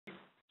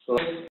So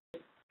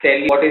tell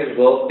you what is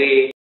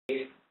Workday,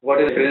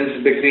 what is the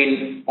difference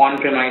between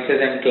on-premises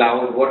and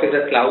cloud, what is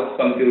the cloud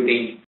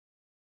computing,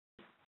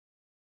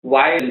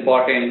 why it's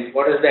important,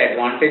 what is the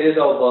advantages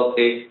of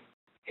Workday,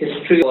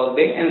 history of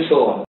Workday, and so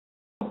on.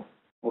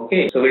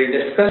 Okay, so we'll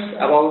discuss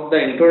about the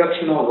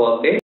introduction of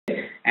Workday,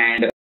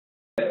 and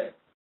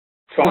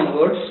from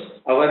onwards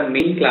our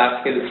main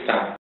class will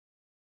start.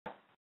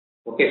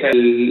 Okay, so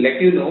I'll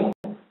let you know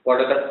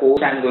what are the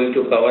courses I'm going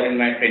to cover in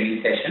my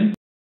training session.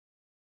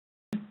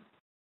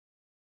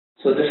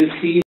 So this will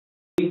see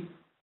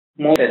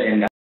more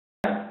agenda.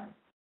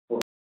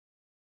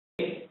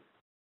 Okay.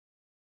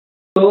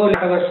 So in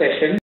our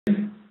session,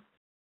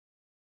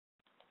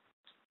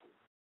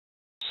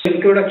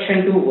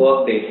 introduction to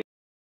Workday.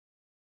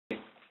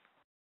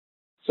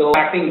 So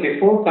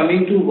before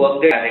coming to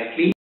Workday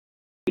directly,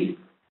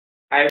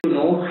 I have to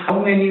know how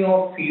many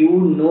of you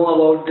know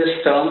about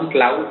this term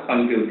cloud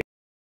computing.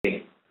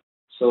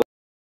 So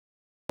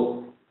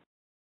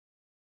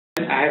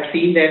I have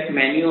seen that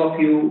many of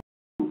you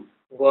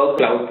work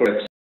cloud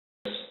products.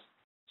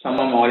 Some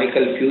from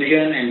Oracle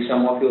Fusion and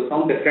some of you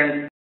from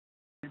different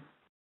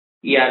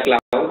ERP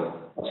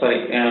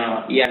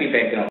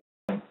background.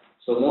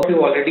 So most of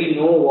you already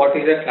know what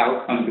is a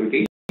cloud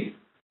computing,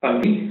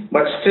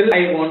 but still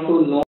I want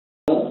to know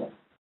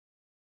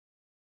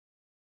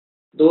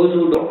those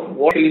who don't,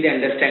 what really they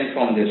understand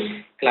from this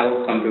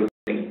cloud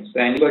computing. So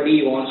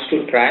anybody wants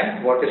to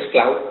try what is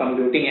cloud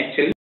computing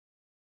actually?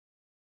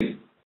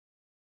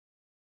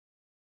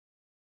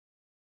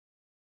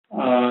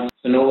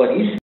 So no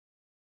worries.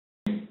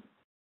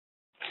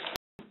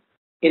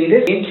 In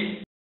this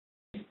image,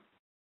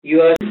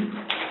 you are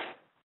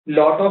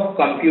lot of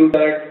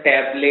computer,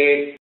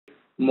 tablet,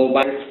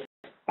 mobiles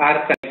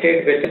are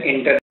connected with the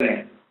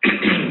internet,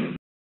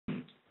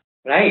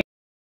 right?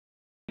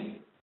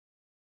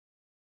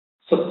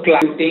 So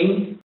cloud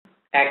computing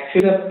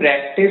actually a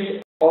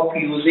practice of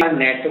using a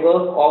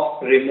network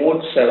of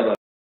remote servers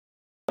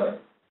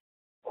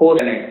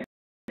hosted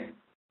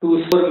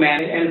to store,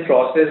 manage, and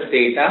process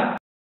data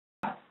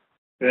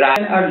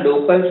rather than a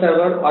local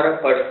server or a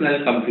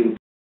personal computer.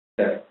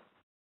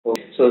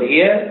 Okay. So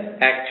here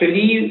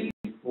actually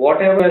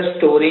whatever you're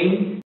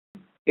storing,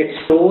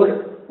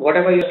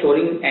 whatever you're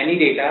storing any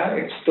data,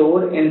 it's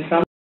stored in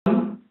some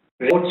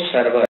remote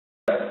server.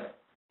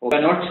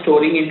 You're not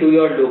storing into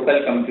your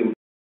local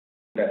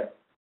computer.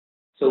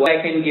 So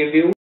I can give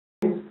you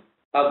a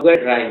Google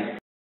Drive.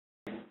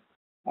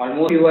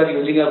 Almost you are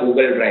using a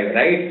Google Drive,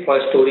 right, for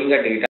storing the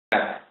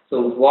data.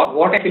 So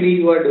what actually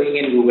you are doing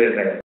in Google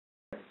Drive?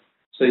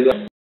 So you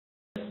are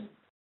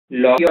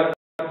logging your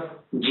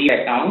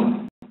Gmail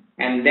account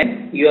and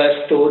then you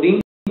are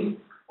storing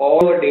all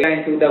your data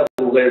into the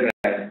Google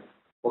Drive.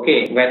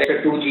 Okay, whether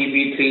it's 2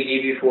 GB,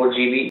 3 GB, 4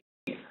 GB,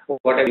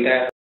 whatever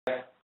data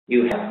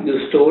you have,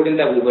 you stored in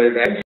the Google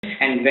Drive,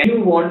 and when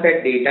you want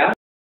that data,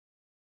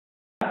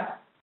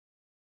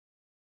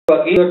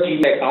 you again your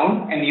Gmail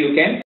account and you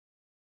can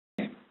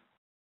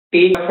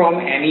take from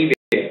anywhere.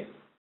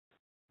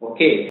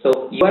 Okay,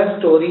 so you are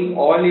storing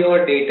all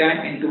your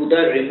data into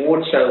the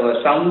remote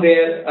server.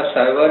 Somewhere a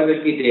server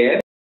will be there.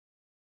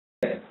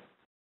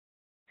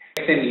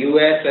 It's in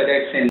US, whether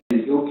it's in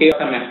UK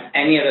or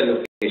any other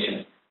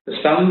location. So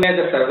somewhere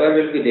the server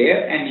will be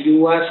there and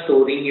you are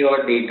storing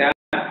your data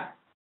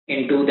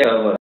into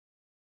the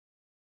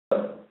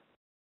server.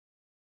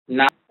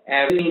 Now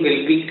everything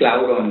will be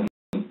cloud only.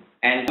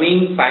 And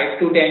coming 5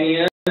 to 10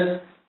 years,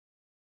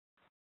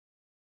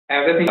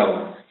 everything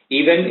cloud.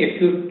 Even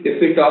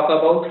if we talk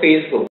about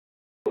Facebook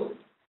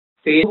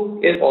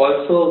is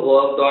also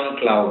worked on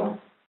cloud.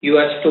 You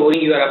are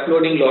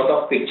uploading lot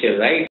of pictures,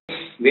 right?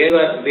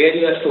 Where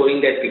you are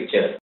storing that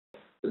picture.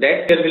 So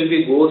that picture will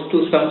be goes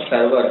to some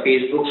server,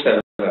 Facebook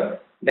server,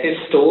 that is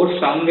stored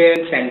somewhere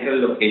in central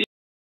location.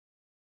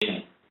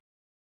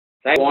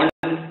 Right? You want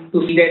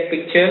to see that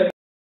picture,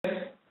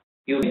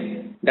 you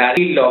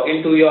directly log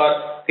into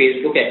your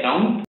Facebook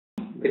account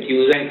with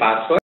user and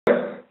password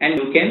and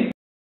you can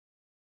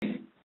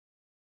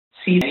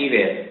see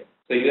anywhere.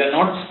 So you are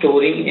not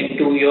storing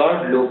into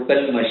your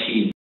local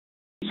machine.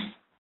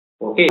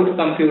 Okay, cloud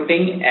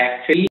computing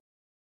actually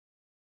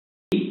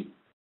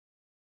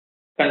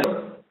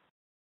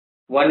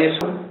one is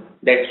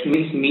that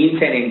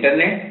means an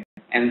internet,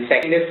 and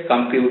second is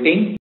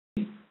computing,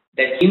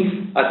 that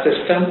means a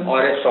system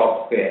or a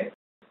software.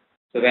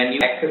 So when you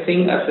are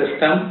accessing a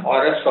system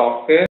or a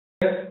software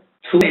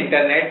through the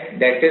internet,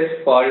 that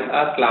is called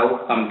a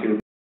cloud computing.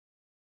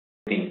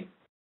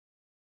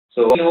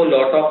 So we know a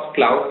lot of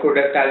cloud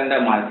products are in the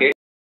market.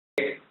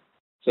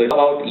 So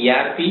about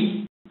ERP,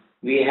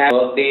 we have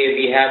Workday,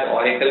 we have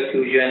Oracle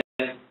Fusion,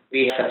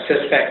 we have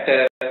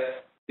SuccessFactors,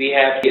 we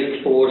have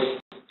Salesforce,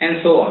 and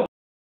so on.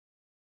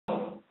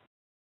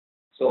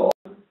 So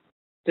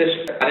this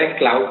are a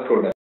cloud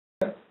product.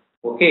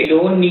 Okay, you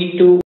don't need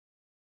to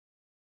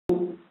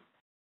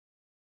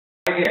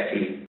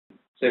actually.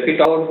 So if we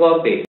talk about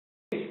Workday,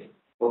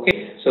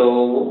 okay,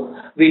 so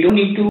we don't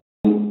need to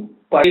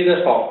purchase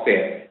the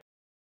software.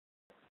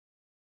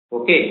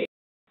 Okay,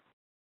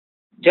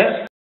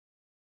 just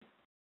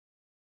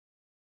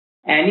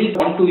any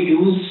want to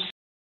use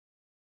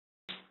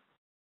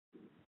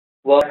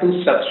work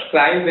to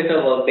subscribe with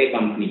a Workday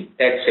company.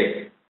 That's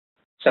it.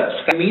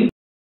 Subscribe means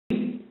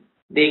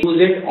they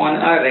use it on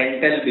a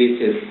rental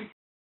basis.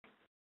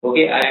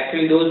 Okay,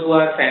 actually those who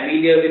are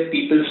familiar with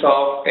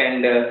PeopleSoft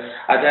and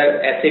other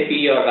SAP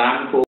or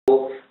Ramco,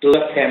 those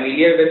are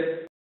familiar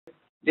with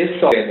this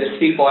software. This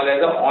we call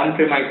as a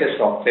on-premises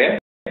software.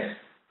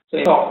 So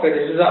in software,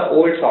 this is an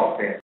old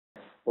software.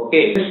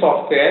 Okay, this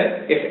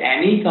software, if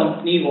any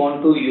company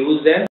want to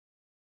use that,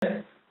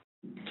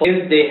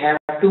 first they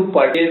have to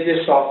purchase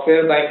this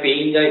software by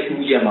paying a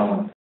huge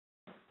amount.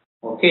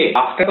 Okay,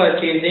 after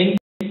purchasing,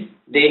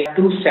 they have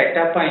to set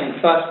up an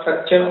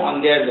infrastructure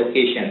on their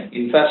location.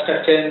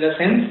 Infrastructure in the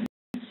sense,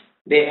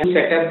 they have to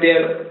set up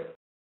their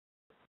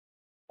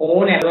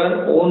own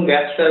server, own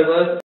web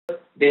server,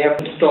 they have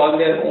to install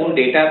their own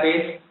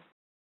database,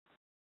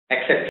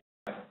 etc.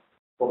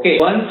 Okay,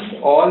 once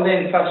all the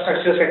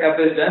infrastructure setup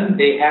is done,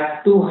 they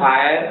have to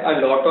hire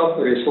a lot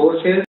of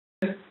resources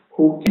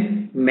who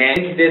can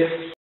manage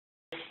this,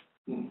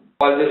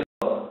 all this,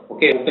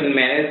 okay, who can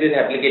manage this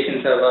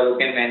application server, who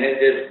can manage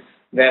this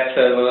web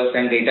servers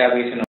and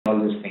database and all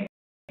these things.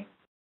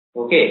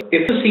 Okay,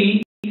 if you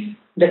see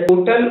the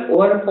total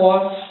over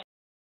cost,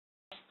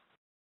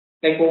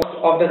 like cost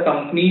of the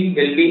company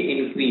will be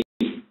increased.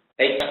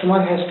 Like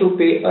customer has to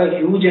pay a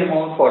huge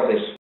amount for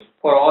this,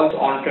 for all the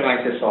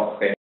on-premises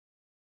software.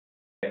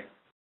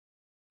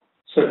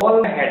 So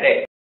all the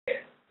headache,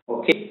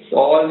 okay, so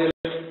all this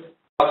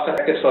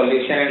cost-effective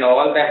solution and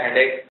all the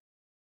headache,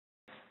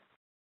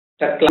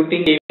 the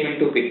clouding came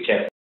into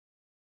picture.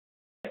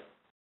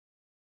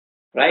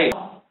 Right?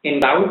 In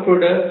cloud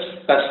products,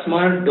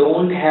 customers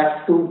don't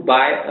have to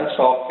buy a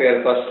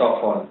software first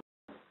of all.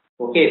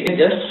 Okay, they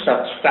just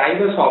subscribe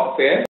a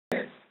software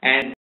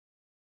and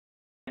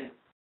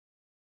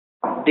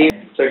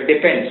so it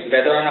depends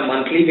whether on a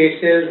monthly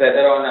basis,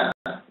 whether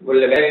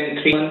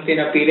in 3 months in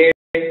a period,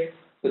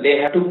 so they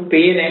have to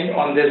pay rent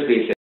on this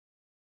basis.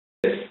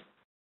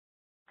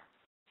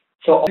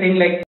 So thing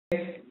like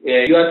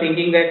you are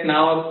thinking that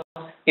now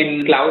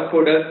in cloud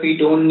products we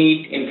don't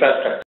need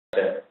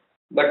infrastructure.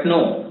 But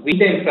no, we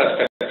need the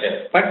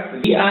infrastructure,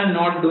 but we are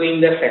not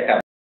doing the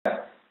setup.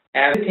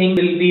 Everything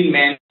will be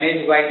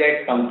managed by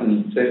that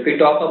company. So if we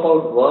talk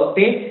about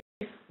Workday,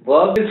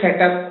 Workday will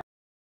set up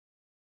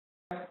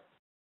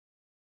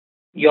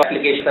your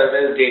application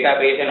service,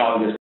 database and all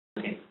this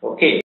things.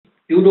 Okay,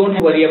 you don't have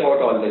to worry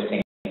about all these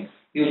things.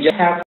 You just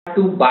have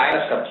to buy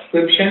a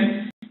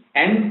subscription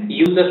and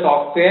use the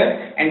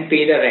software and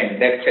pay the rent.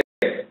 That's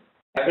it.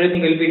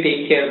 Everything will be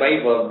taken care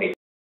by Workday.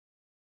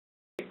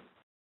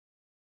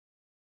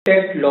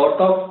 That lot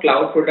of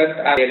cloud products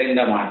are there in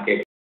the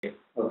market.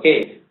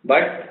 Okay,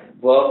 but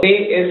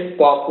Workday is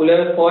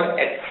popular for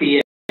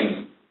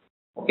HCM.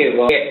 Okay,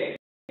 Workday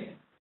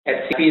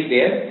HCM is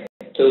there.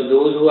 So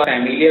those who are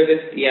familiar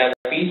with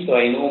ERP, so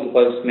I know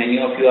because many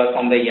of you are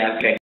from the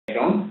ERP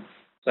background.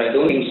 So I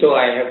don't think so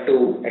I have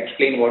to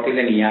explain what is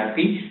an ERP,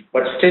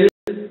 but still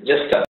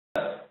just a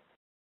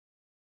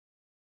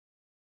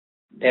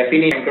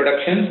definition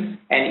introduction.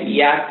 An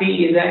ERP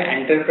is an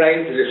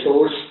enterprise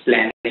resource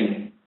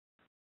planning.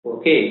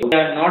 Okay, we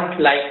are not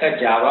like a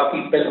Java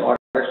people or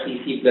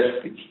C++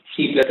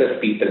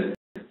 people.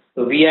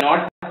 So we are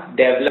not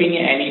developing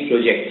any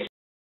projects.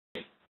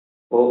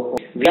 So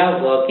we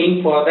are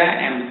working for the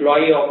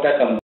employee of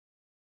the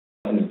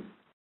company.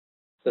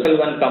 So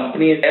one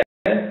company is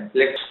there.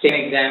 Let's take an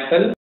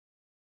example.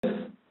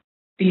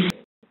 TCS.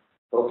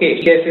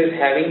 Okay, TCS is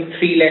having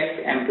 3 lakh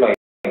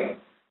employees.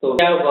 So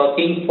we are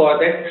working for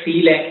that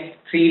 3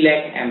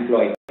 lakh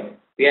employees.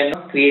 We are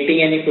not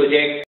creating any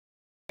projects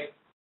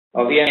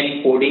or we are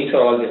any codings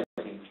or all this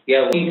things. We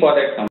are working for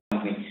that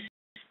company.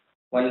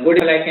 One good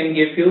example I can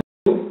give you,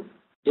 those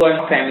who are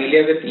not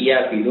familiar with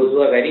ERP, those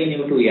who are very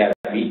new to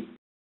ERP,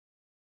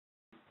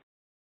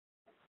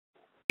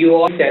 you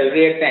all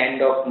salary at the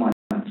end of month,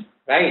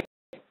 right?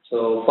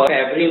 So for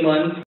every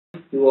month,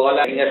 you all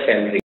are getting a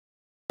salary.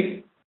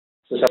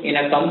 So in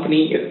a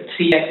company, if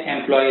 3 lakh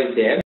employees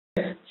there,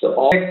 so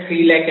all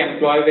 3 lakh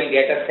employees will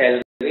get a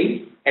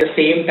salary at the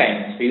same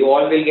time. So you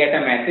all will get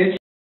a message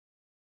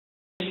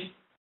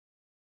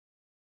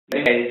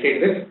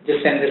credited with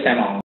this and this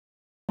amount,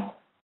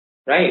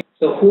 right?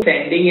 So who is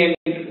sending and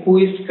who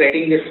is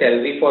crediting this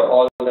salary for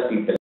all the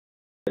people?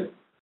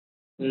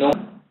 No,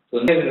 so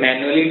they are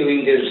manually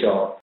doing this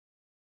job.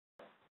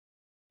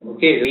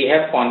 Okay, we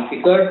have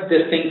configured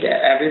this thing,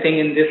 everything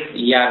in this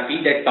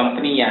ERP, that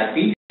company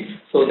ERP,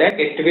 so that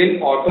it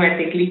will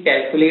automatically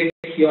calculate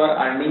your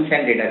earnings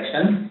and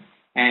deductions.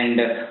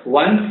 And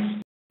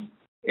once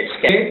it's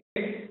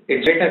calculated,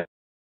 it gets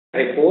a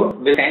report.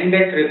 We'll send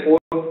that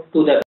report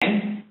to the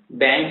bank.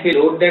 Bank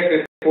will load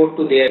that report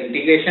to their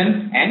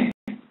integration, and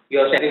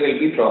your salary will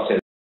be processed.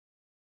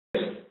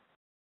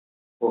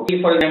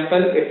 Okay, for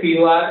example, if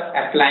you are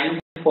applying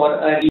for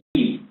a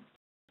leave,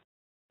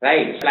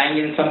 right, applying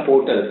in some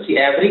portal, see,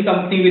 every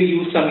company will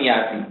use some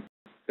ERP.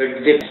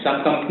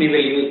 Some company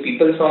will use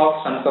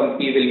PeopleSoft, some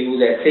company will use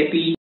SAP,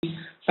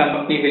 Some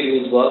company will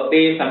use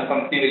Workday, some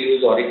company will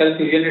use Oracle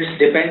Fusion. It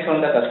depends on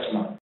the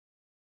customer.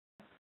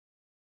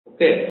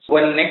 Okay. So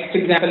one next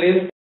example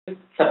is,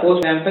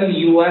 suppose for example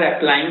you are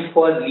applying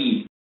for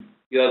leave.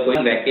 You are going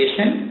on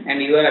vacation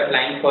and you are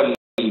applying for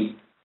leave.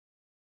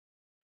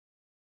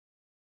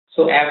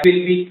 So app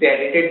will be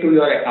credited to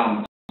your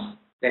account.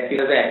 That is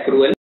the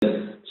accrual.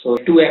 So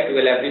 2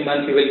 accrual every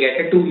month you will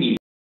get a 2 leave.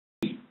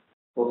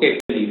 Okay,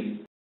 2 leave.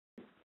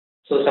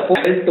 So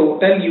suppose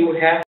total you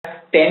have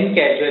 10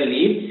 casual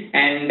leave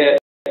and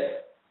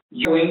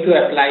you are going to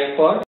apply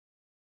for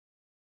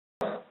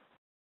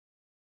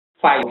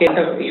 5.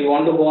 Okay, you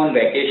want to go on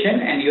vacation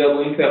and you are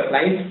going to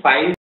apply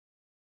 5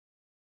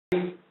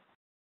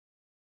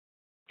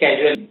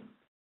 casual leave,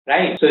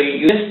 right? So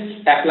you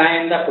just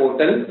apply in the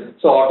portal.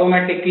 So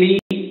automatically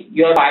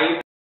your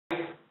 5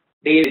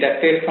 days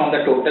deducted from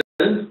the total,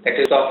 that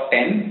is of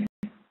 10,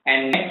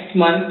 and next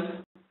month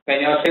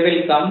when your pay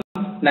will come,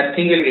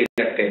 nothing will be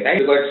deducted, right?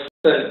 Because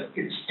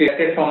it's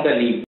deducted from the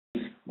leave.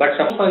 But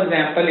suppose for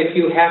example, if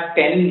you have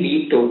 10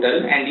 leave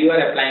total and you are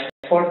applying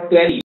for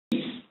 12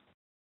 leaves,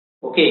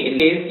 okay, in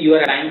case you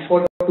are applying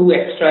for 2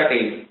 extra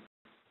days,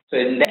 so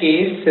in that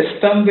case,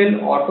 system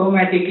will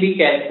automatically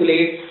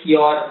calculate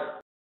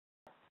your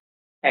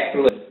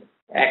accrual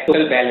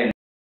balance.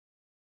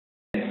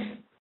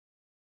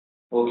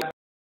 Okay.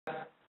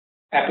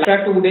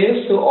 After 2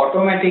 days, so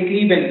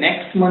automatically the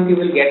next month you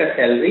will get a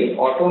salary,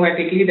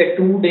 automatically the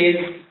 2 days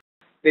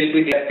will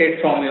be deducted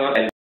from your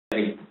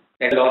salary,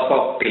 that loss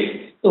of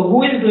pay. So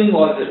who is doing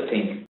all this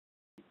thing?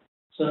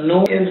 So no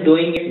one is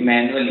doing it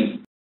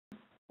manually.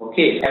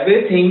 Okay,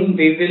 everything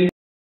we will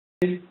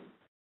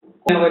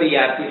in our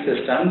ERP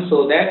system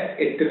so that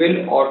it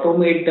will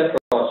automate the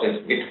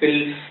process. It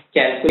will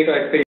calculate or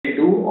it will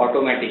do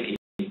automatically.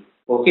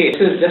 Okay,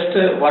 this is just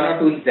one or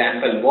two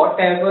examples.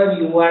 Whatever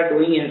you are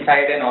doing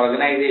inside an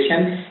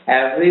organization,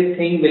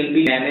 everything will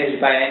be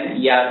managed by an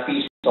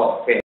ERP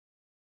software.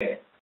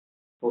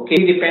 Okay,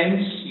 it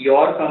depends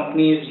your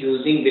company is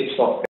using which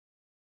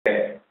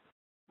software.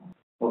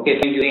 Okay,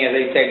 so using, as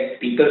I said,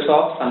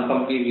 PeopleSoft, some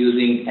companies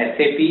using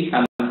SAP,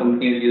 some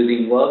companies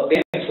using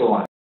Workday, and so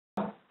on.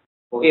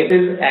 Okay,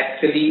 this is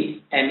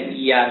actually an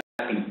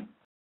ERP,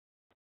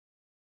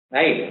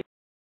 right?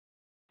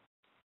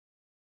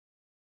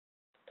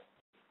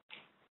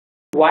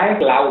 Why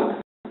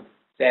cloud? So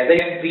as I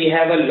said, we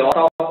have a lot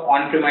of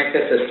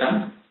on-premises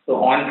system. So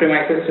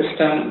on-premises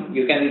system,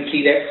 you can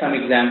see that some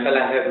example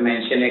I have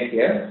mentioned it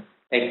here,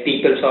 like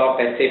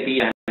PeopleSoft, SAP,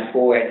 and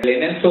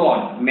so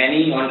on.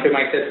 Many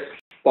on-premises,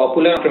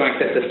 popular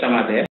on-premises system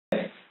are there.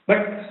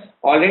 But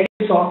already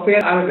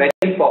software are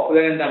very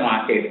popular in the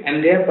market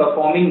and they are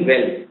performing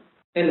well.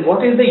 Then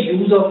what is the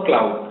use of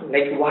cloud?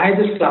 Like why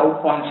this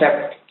cloud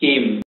concept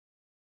came?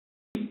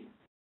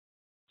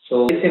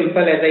 So it's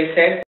simple, as I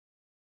said.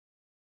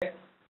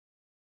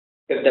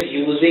 If they're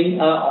using an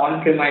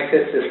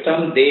on-premises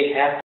system, they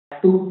have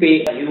to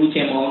pay a huge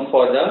amount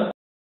for the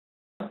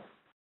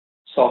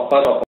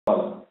software of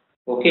all.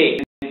 Okay,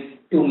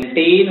 to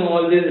maintain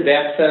all this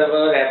web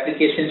server,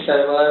 application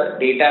server,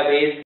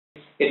 database,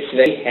 it's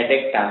very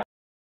headache task.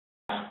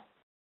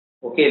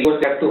 Okay, they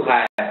have to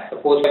hire.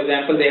 Suppose, for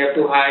example, they have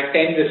to hire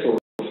 10 resources,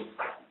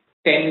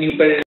 10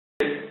 people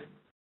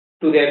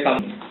to their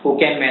company who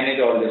can manage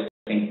all this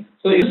thing.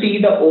 So you see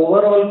the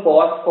overall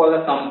cost for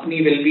the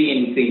company will be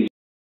increased.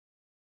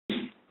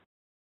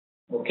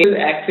 Okay,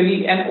 it's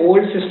actually an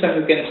old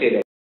system, you can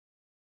say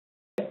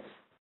that.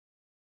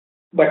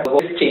 But the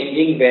world is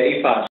changing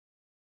very fast.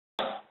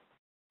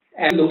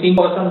 And looking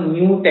for some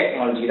new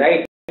technology,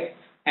 right?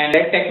 And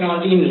that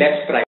technology in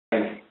less price.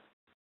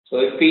 So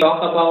if we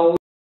talk about,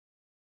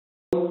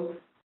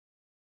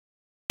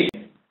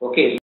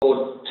 okay,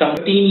 so some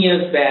 15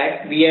 years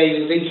back, we are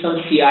using some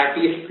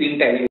CRT screen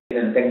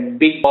television, that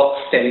big box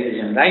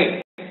television,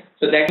 right?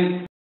 So that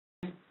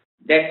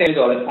is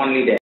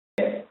only there.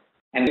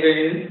 And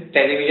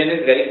television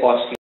is very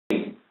costly.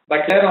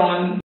 But later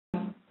on,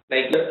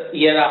 like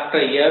year after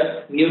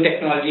year, new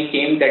technology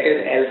came, that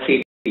is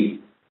LCD.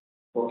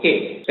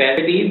 Okay, so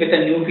LCD with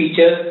a new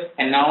feature,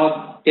 and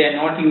now they are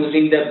not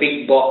using the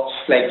big box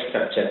like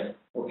structure.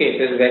 Okay,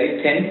 so it's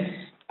very thin.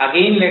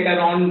 Again, later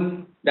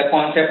on, the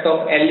concept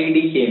of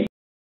LED came.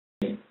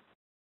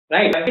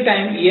 Right, every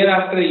time, year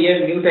after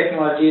year, new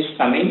technology is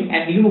coming,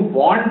 and you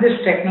want this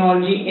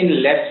technology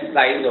in less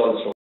price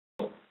also.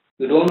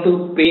 You don't have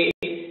to pay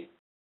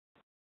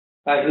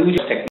a huge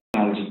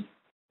technology,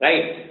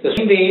 right? So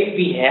same way,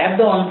 we have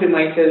the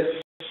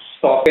on-premises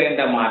software in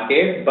the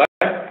market, but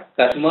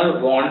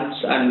customer wants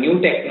a new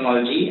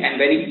technology and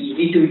very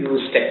easy to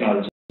use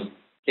technology.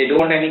 They don't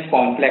want any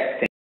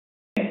complex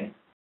thing.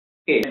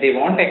 Okay, they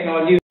want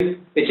technology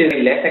which is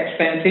less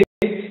expensive,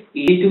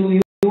 easy to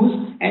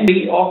use, and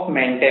free of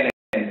maintenance.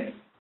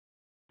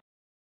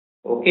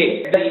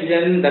 Okay, that's the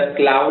reason the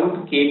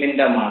cloud came in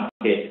the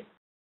market.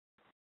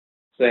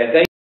 So as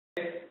I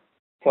said,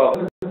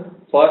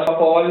 first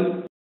of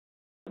all,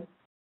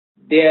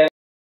 they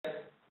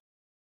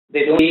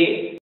don't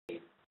pay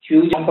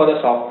huge amount for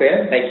the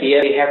software. Like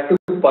here, they have to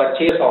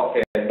purchase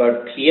software,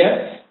 but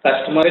here,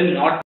 customer will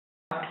not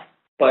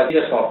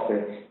purchase the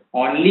software.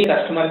 Only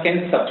customer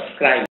can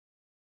subscribe.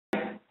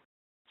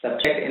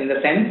 Subscribe in the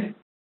sense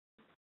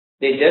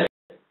they just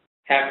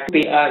have to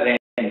pay a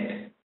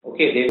rent.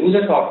 Okay, they use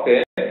the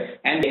software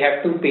and they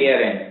have to pay a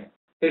rent.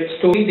 So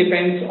it totally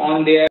depends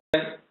on their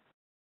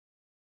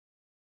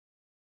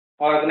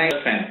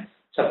organization.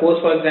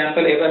 Suppose, for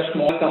example, if a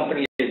small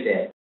company is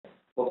there,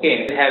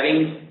 okay,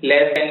 having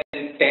less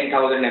than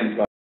 10,000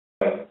 employees,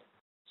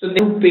 so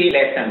they will pay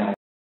less amount.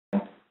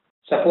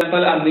 Suppose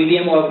a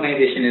medium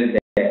organization is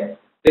there,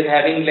 is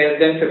having less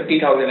than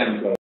 50,000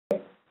 employees,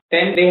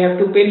 then they have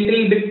to pay a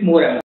little bit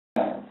more amount.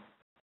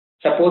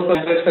 Suppose, for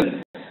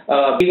example,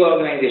 a big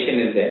organization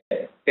is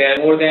there, there are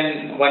more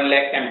than 1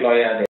 lakh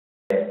employees are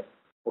there.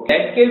 Okay,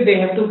 in that case, they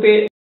have to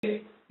pay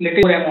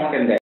little more amount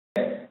in that.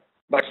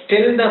 But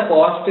still the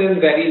cost is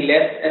very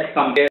less as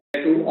compared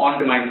to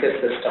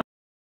on-premises system.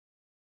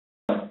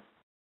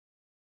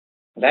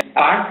 Right?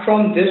 Apart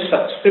from this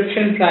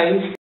subscription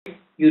price,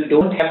 you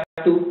don't have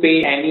to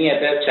pay any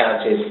other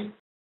charges.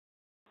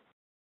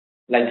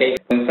 Like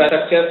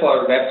infrastructure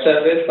for web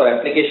service, for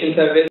application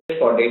service,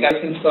 for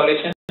database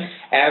installation,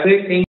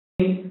 everything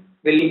will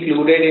be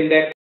included in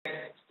that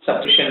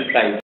subscription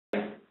price.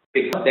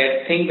 Because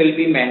that thing will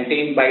be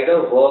maintained by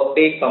the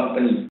Workday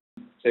company.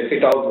 So if you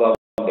talk about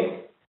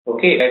Workday,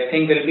 okay, that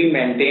thing will be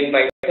maintained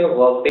by the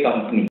Workday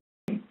company.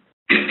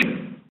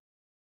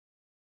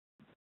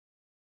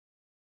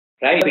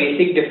 Right?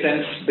 Basic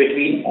difference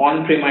between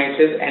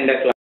on-premises and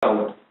the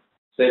cloud.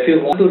 So if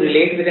you want to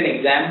relate with an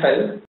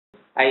example,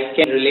 I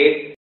can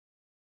relate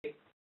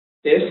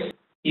this.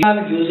 You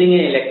are using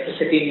an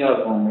electricity in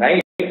your home,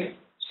 right?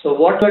 So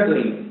what you are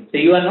doing? So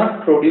you are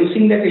not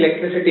producing that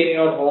electricity in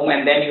your home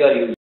and then you are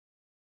using.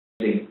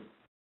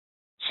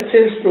 This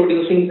is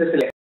producing this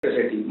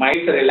electricity. Might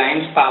be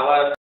Reliance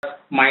Power,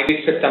 might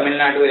be Tamil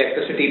Nadu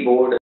Electricity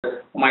Board,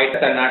 might be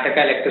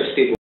Karnataka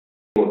Electricity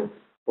Board.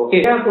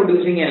 Okay, they are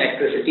producing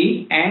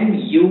electricity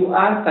and you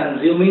are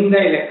consuming the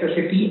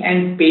electricity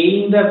and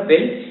paying the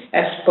bill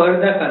as per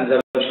the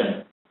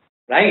consumption.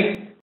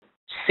 Right?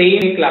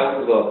 Same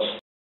cloud works.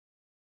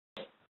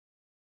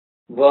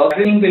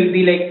 Working will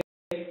be like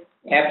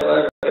app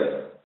or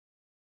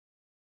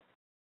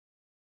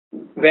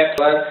web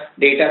server,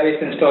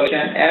 database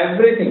installation,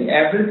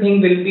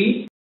 everything will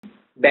be,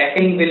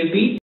 backend will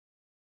be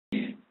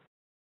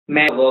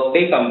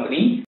Workday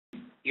company.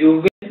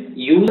 You will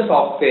use the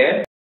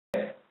software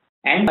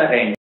and a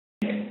rent.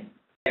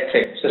 That's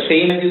it. So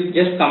same as you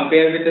just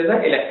compare with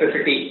the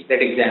electricity,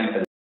 that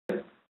example.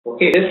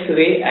 Okay, this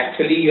way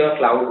actually your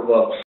cloud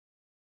works.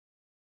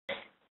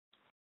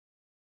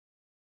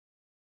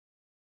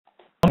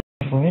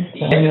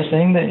 You're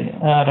saying that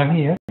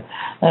Ravi here.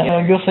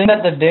 You're saying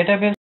that the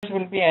database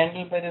will be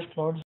handled by this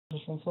cloud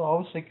system. So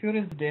how secure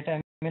is the data?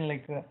 I mean,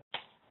 like,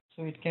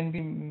 so it can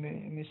be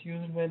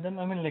misused by them.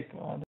 I mean, like,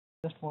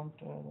 just want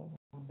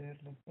there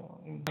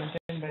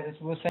maintained by this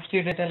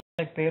sensitive data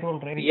like payroll,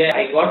 right? Yeah,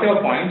 I got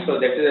your point. So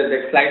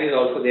that slide is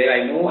also there.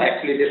 I know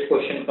actually this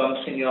question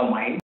comes in your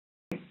mind.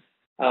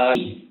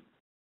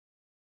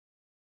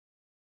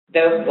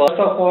 The first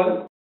of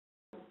all,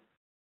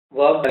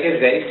 Workday is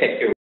very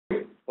secure.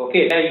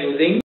 Okay, they are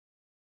using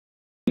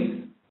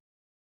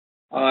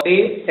a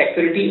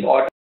security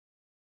audit.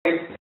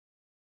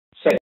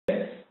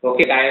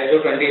 Okay,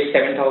 ISO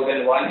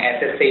 27001,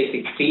 SSA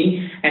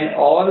 16, and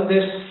all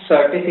this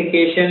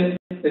certification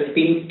is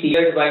being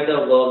cleared by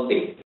the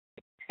Workday.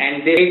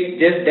 And this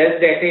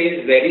data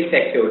is very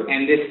secure.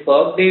 And this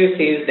Workday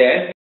says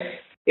that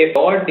if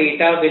all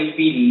data will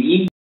be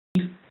leaked,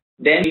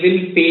 then we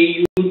will pay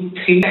you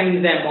 3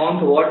 times the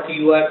amount what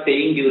you are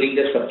paying during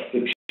the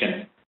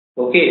subscription.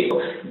 Okay, so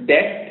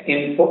that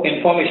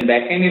information,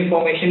 backend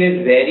information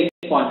is very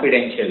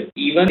confidential.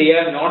 Even they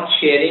are not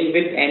sharing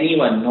with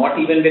anyone, not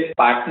even with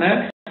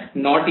partner,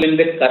 not even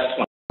with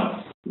customer.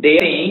 They are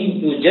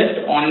saying you just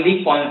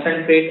only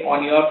concentrate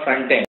on your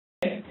front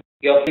end,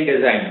 your front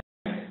design.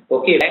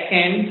 Okay,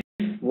 backend,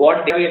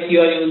 what database you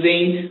are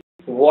using,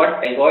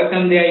 what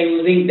algorithm they are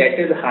using, that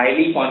is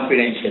highly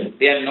confidential.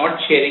 They are not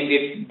sharing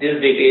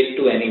this details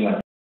to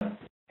anyone.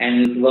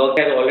 And work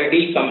has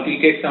already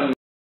completed some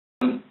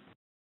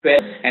 12,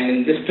 and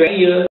in this 12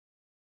 years,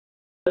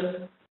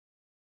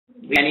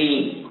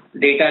 any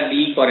data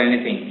leak or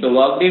anything. So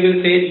Workday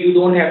will say you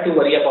don't have to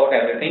worry about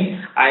everything.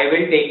 I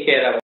will take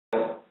care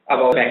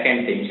about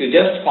backend things. You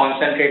just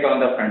concentrate on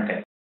the front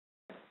end.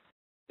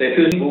 So if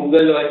you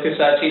Google or if you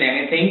search in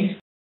anything,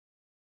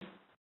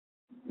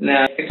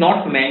 it's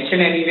not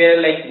mentioned anywhere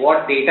like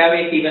what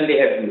database even they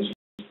have used,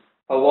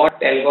 or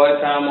what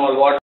algorithm or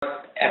what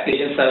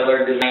application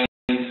server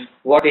design,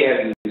 what they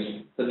have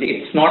used. So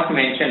it's not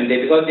mentioned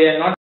because they are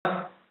not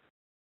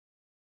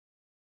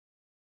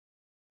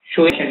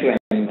showing to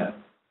anyone.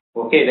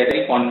 Okay, that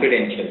is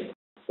confidential.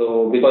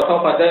 So because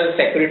of other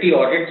security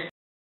audits,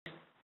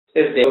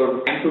 is there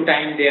time to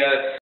time they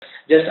are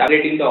just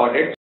updating the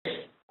audit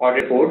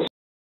reports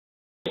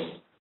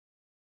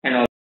and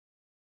all.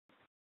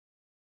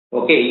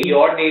 Okay,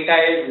 your data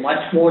is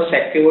much more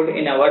secured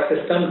in our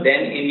system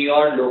than in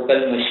your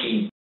local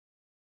machine.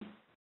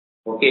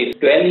 Okay,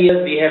 12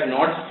 years we have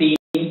not seen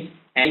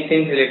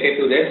anything related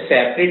to that.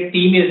 Separate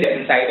team is there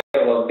inside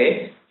of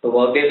Workday. So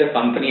Workday is a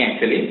company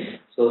actually.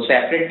 So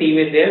separate team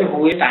is there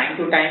who is time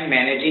to time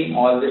managing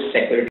all this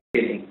security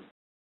things.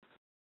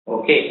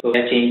 Okay, so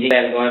they're changing the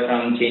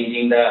algorithm,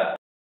 changing the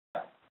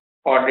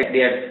audit,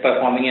 they are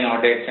performing in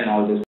audits and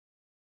all this.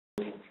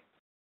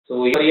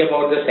 So we worry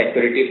about the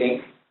security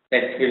thing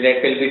that will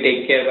be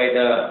taken care by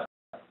the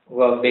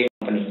Workday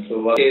company. So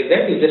Workday is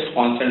that you just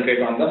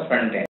concentrate on the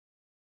front end.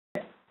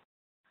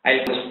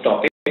 I'll just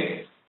stop it.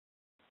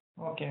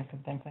 Okay,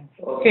 thanks.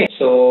 Okay,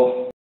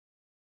 so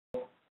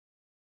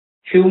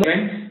few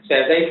moments. So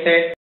as I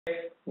said,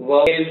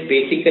 Workday is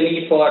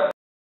basically for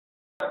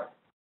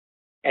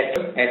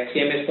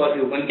HCM is for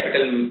human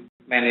capital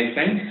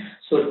management.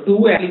 So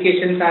two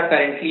applications are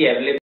currently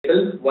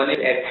available. One is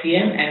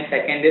HCM and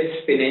second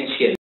is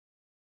Financial.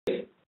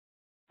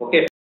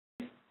 Okay.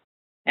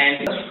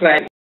 And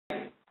subscribe.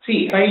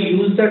 See, if I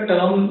use the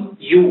term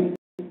you,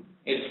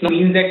 it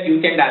means that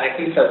you can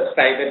directly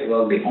subscribe with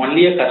Workday.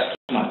 Only a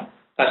customer.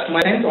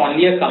 Customer means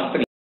only a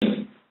company.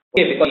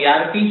 Okay, because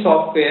ERP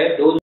software,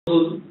 those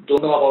who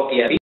don't know about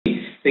ERP,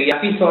 the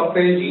ERP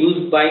software is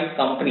used by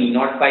company,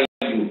 not by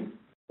you.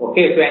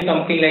 Okay, so any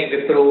company like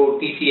Wipro,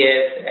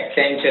 TCS,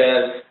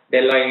 Accenture,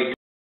 Deloitte,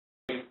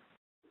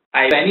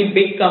 any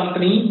big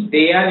company,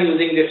 they are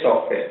using this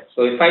software.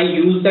 So if I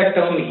use the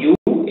term you,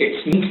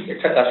 it means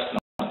it's a customer.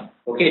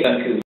 Okay,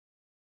 confused.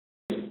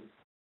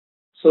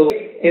 So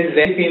it is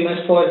very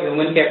famous for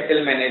human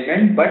capital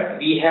management, but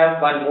we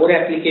have one more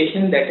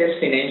application that is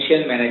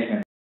financial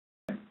management.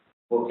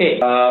 Okay,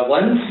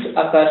 once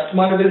a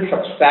customer will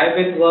subscribe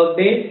with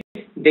Workday,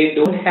 they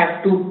don't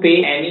have to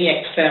pay any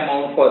extra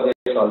amount for this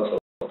also.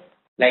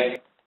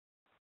 Like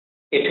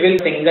it will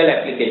single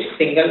application,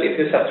 if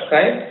you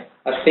subscribe,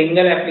 a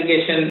single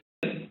application,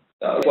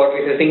 what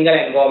is a single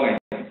environment.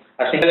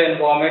 A single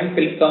environment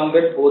will come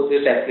with both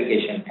this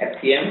application,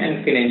 HCM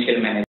and financial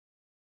management.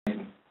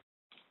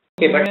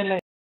 Okay, but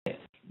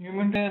you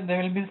mean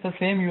there will be the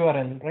same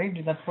URL,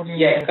 right? That's what you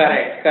mean. Yeah,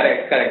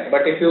 correct.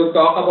 But if you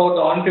talk about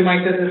the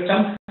on-premises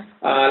system,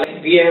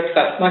 like we have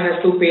customer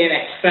has to pay an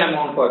extra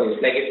amount for this.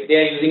 Like if they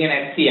are using an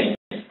HCM,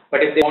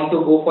 but if they want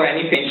to go for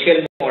any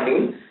financial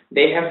module,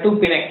 they have to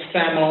pay an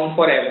extra amount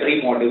for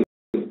every module.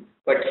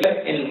 But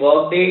in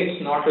Workday,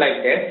 it's not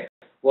like that.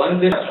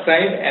 Once they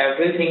subscribe,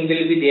 everything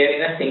will be there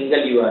in a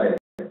single URL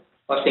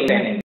or single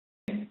name.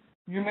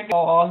 You mean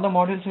all the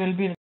modules will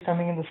be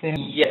coming in the same?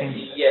 Yes.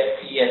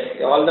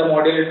 All the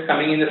modules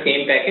coming in the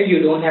same package.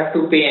 You don't have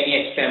to pay any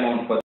extra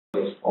amount for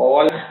this.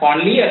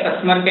 Only a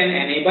customer can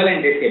enable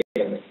and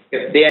disable.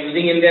 If they are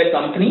using in their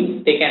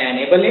company, they can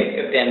enable it.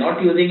 If they are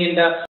not using in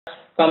the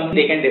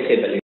company, they can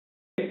disable it.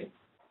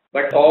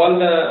 But all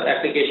the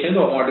applications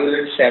or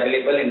modules is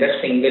available in the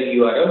single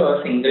URL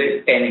or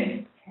single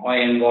tenant or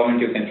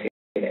environment, you can say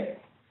that.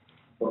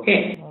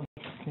 Okay.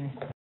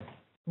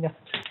 Yeah.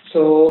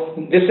 So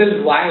this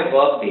is why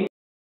Workday.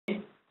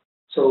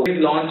 So we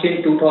launched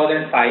in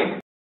 2005.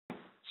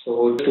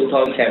 So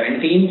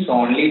 2017. So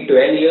only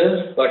 12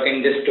 years. But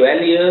in this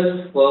 12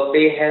 years,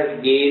 Workday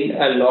has gained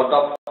a lot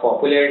of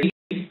popularity.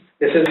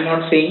 This is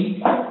not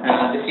saying.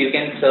 This you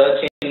can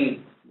search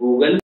in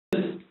Google.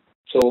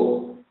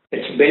 So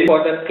it's built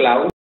for the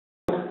cloud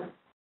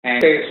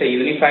and it's a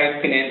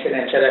unified finance and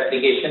HR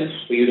application,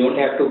 so you don't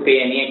have to pay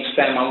any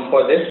extra amount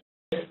for this.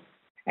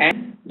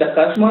 And the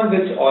customer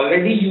which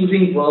already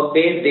using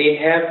Workday, they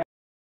have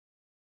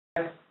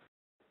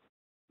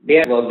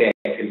Workday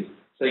actually.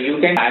 So you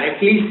can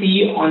directly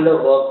see on the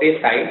Workday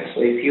site.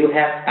 So if you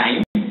have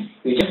time,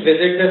 you just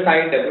visit the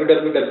site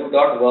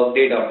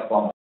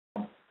www.workday.com.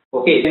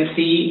 Okay, you can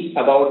see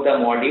about the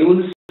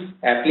modules,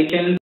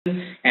 applications,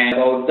 and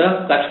about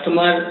the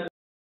customer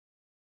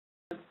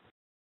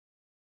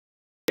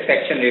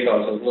satisfaction rate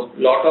also. So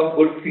lot of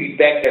good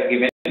feedback they have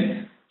given.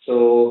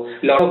 So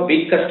lot of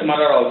big customers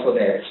are also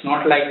there. It's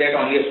not like that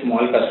only a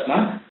small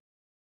customer.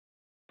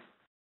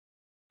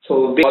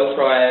 So big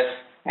Rolls-Royce,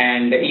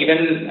 and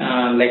even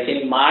like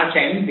in March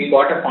end we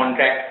got a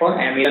contract for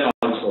Amazon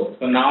also.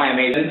 So now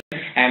Amazon,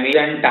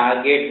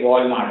 Target,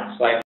 Walmart.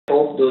 So I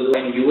hope those who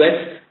are in US,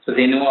 so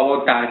they know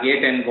about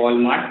Target and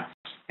Walmart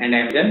and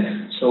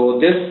Amazon. So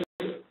this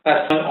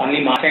customer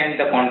only March end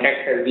the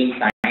contract has been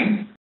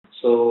signed.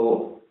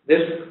 So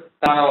this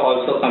are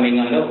also coming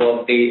on the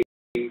Workday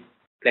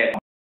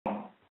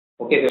platform.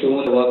 Okay, so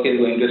soon the work is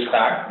going to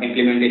start.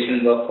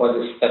 Implementation work for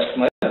this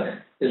customer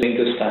is going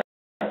to start.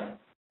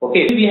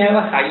 Okay, we have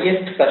a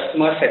highest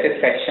customer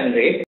satisfaction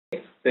rate.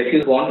 So if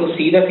you want to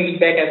see the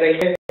feedback, as I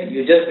said,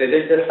 you just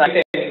visit the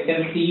site and you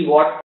can see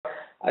what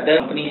other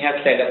company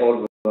have said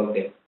about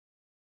Workday.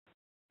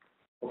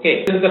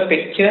 Okay, this is the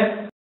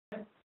picture.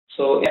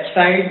 So left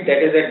side,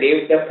 that is a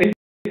Dave Duffy,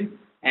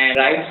 and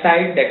right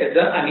side, that is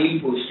the Anil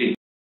Bhusri.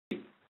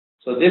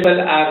 So these people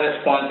are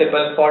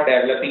responsible for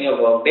developing a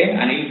Workday.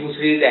 Anil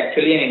Bhusri is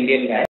actually an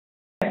Indian guy.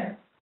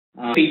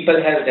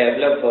 People have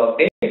developed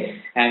Workday,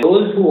 and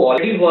those who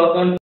already work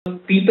on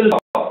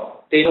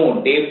PeopleSoft, they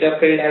know Dave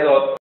Duffy has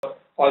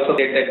also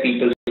created that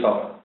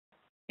PeopleSoft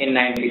in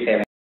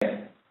 1997.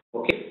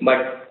 Okay,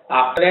 but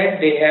after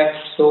that they have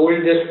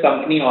sold this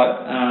company or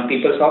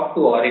PeopleSoft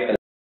to Oracle.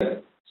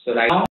 So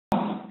right now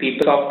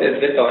PeopleSoft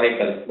is with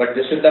Oracle, but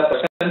this is the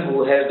person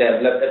who has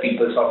developed the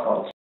PeopleSoft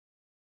also.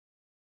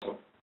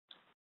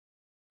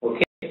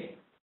 Okay,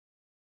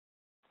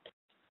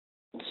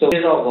 so this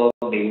is our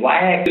Workday.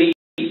 Why actually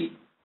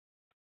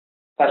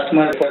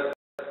customer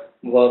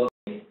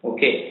Workday?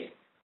 Okay,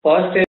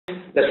 first is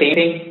the same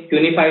thing,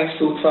 unified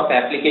suites of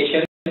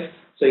applications.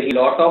 So a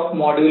lot of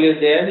module is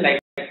there, like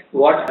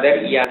what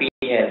other ERP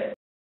has.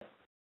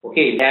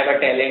 Okay, we have a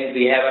talent,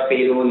 we have a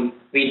payroll.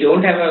 We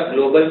don't have a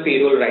global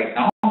payroll right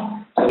now.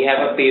 So we have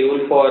a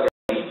payroll for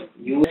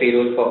US,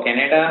 payroll for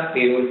Canada,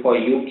 payroll for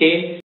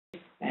UK,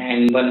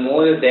 and one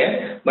more is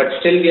there. But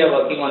still we are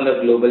working on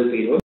the global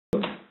payroll.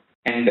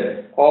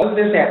 And all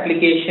these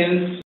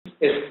applications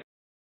is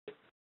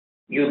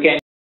you can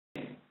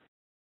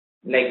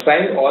like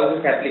try all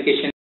these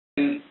applications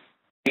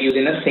used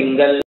in a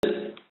single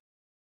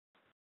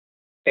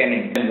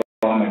tenant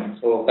environment.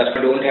 So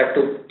customer don't have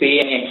to pay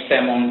any extra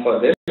amount for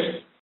this.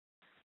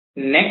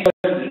 Next,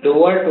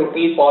 lower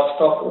total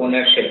cost of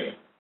ownership.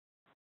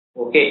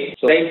 Okay,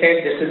 so I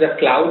said this is a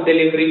cloud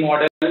delivery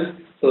model.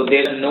 So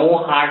there is no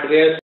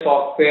hardware,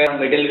 software,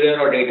 middleware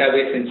or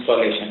database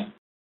installation.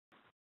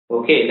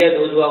 Okay,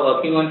 those who are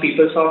working on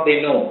PeopleSoft,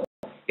 they know.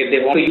 If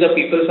they want to use a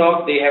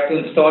PeopleSoft, they have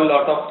to install a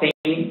lot of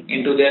things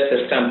into their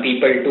system,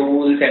 people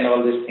tools and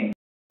all these things.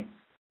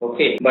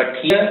 Okay, but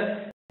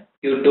here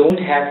you don't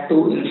have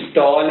to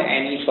install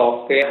any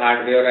software,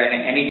 hardware or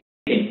anything.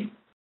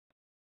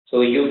 So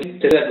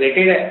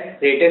the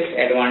greatest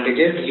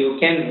advantages, you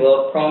can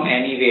work from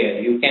anywhere.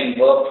 You can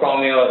work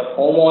from your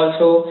home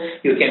also.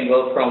 You can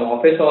work from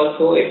office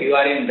also. If you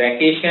are in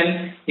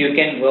vacation, you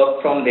can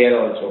work from there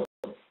also.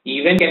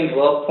 Even can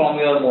work from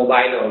your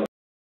mobile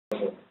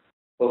also.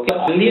 Okay. The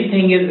only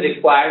thing is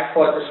required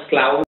for this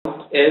cloud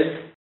is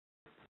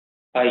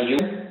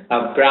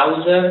a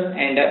browser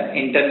and an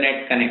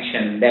internet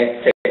connection.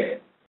 That's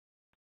it.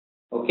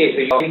 Okay, so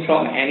you're working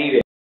from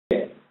anywhere.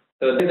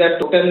 So this is a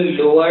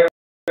total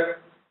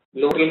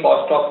local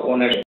cost of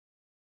ownership.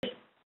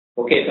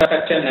 Okay,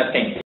 infrastructure,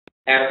 nothing.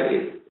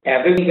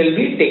 Everything will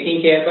be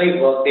taken care by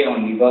Workday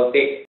only,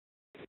 Workday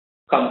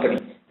company.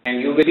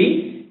 And you will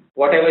be,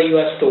 whatever you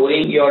are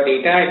storing your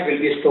data, it will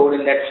be stored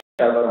in that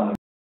server only.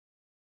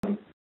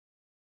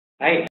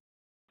 Right?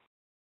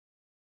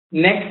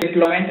 Next,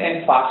 deployment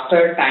and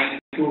faster time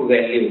to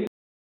value.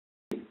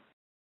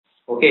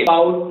 Okay,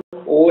 about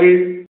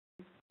old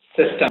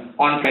system,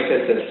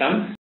 on-premises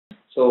system.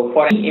 So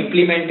for any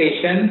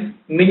implementation,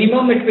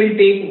 minimum it will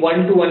take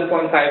 1 to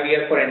 1.5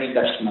 years for any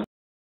customer.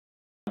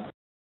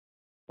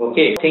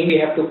 Okay, thing we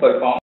have to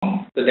perform.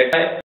 So that's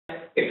why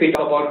if we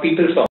talk about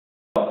PeopleSoft,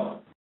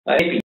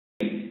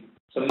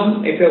 so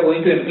if you are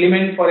going to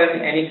implement for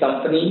any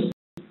company,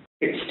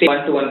 it takes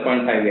 1 to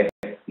 1.5 years.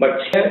 But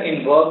here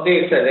in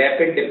Workday, it's a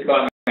rapid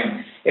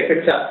deployment. If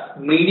it's a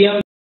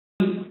medium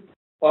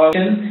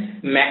option,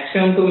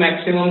 maximum to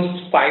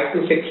maximum 5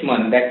 to 6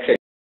 months. That's it.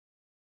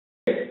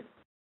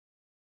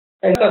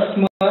 And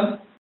customer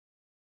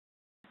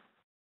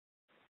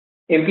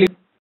implement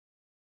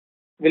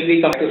will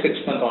be come to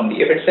 6 months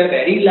only. If it's a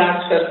very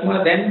large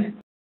customer, then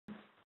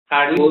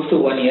hardly goes to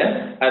 1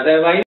 year.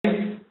 Otherwise,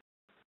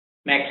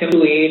 maximum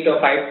to 8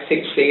 or 5,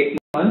 6, 8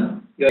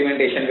 months, your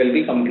implementation will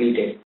be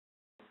completed.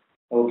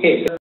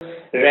 Okay, so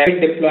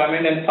rapid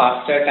deployment and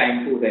faster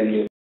time to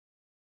value.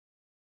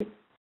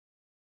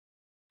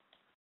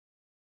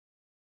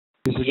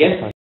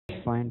 Yes.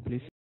 Fine,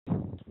 please.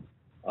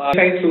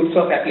 Right, suites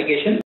of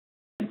application.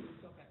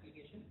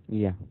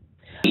 Yeah.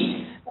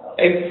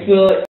 If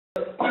you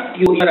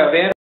are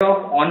aware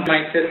of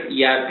on-premises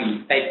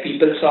ERP like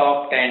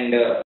PeopleSoft and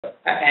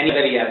any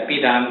other ERP,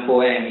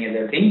 Ramco and any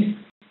other thing,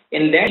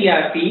 in that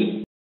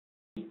ERP,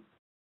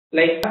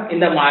 like in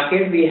the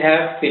market, we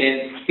have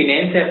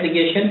finance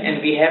application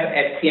and we have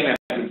HCM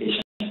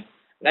application,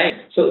 right?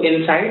 So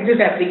inside this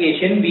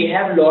application, we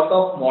have lot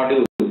of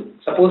modules.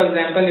 Suppose, for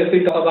example, if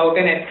we talk about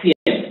an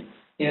HCM,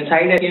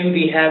 inside HCM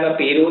we have a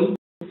payroll,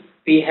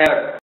 we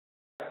have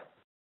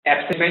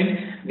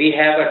absent, we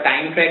have a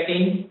time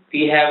tracking,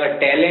 we have a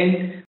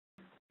talent,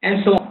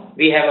 and so on.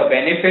 We have a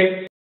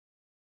benefit.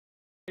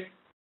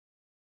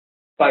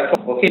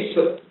 Okay,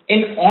 so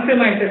in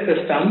on-premises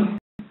system,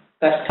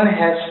 customer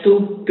has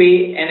to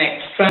pay an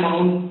extra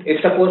amount.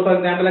 If suppose, for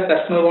example, a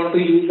customer want to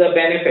use a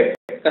benefit,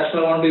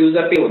 customer want to use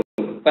a payroll,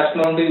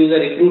 customer want to use a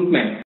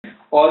recruitment,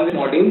 all the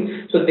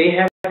modules, so they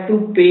have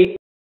to pay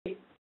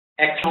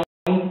extra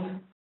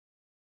amount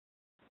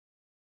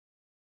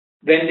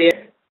when they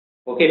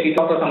okay, we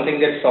talk about something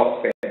that's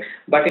software.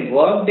 But in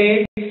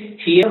Workday,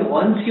 here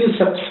once you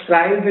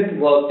subscribe with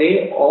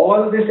Workday,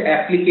 all this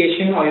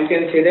application, or you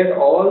can say that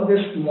all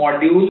this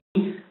module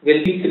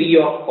will be free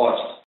of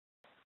cost.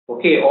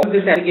 Okay, all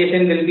this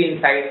application will be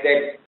inside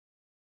that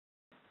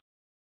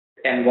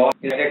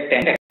environment, that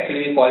tenant.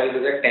 Actually, we call it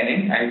as a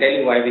tenant. I'll tell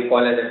you why we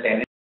call it as a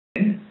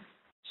tenant.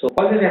 So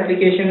all this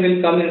application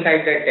will come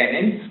inside that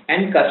tenant,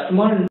 and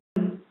customer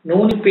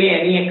no need to pay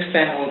any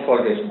extra amount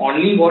for this.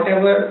 Only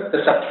whatever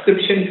the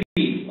subscription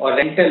fee or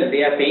rental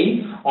they are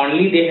paying,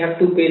 only they have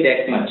to pay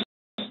that much.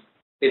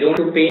 They don't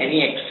have to pay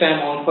any extra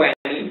amount for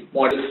any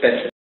module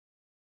specific.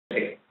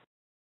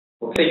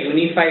 It's a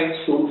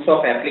unified suite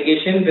of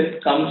application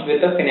which comes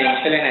with a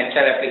financial and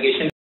HR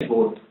application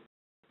both.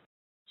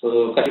 So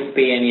you can't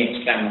pay any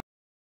extra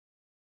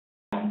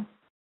amount.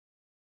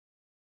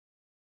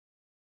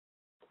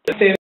 This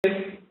is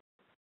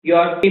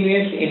your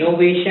continuous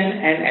innovation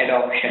and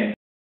adoption.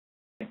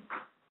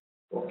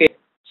 Okay,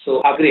 so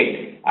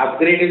upgrade.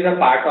 Upgrade is a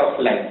part of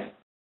life.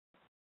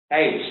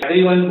 Right?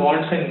 Everyone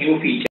wants a new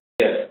feature.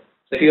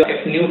 So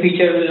if new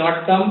feature will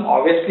not come,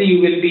 obviously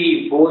you will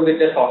be bored with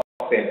the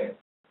software.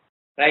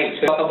 Right?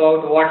 So talk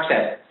about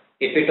WhatsApp.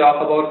 If we talk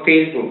about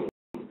Facebook,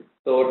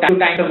 so time to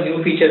time a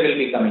new feature will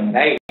be coming,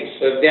 right?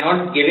 So if they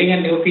are not giving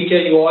a new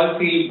feature, you all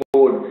feel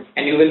bored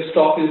and you will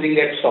stop using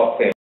that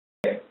software.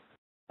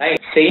 Right?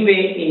 Same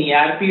way in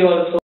ERP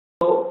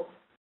also,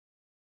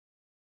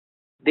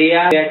 they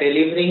are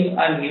delivering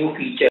a new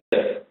feature.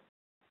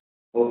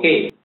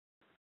 Okay.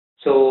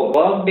 So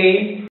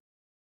Workday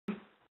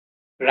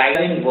right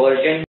in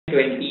version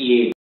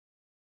 28.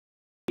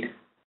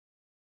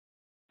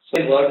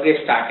 So when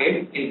Workday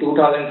started in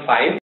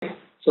 2005,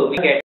 so we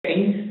are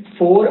getting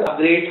 4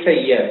 upgrades a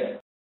year.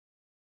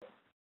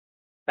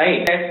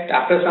 Right?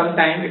 After some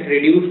time it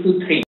reduced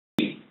to 3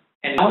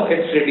 and now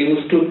it's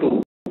reduced to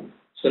 2.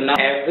 So now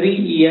every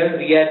year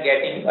we are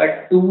getting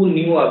 2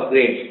 new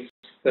upgrades.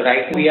 So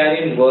right now we are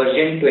in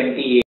version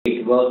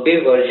 28,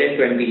 Workday version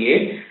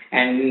 28,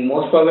 and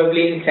most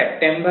probably in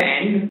September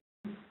and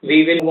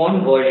we will go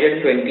on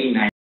version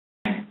 29.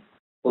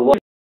 So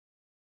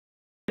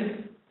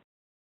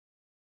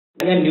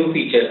a new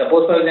feature.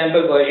 Suppose for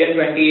example version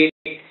 28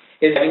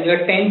 is having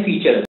 10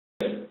 features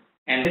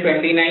and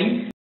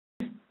 29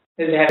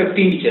 is having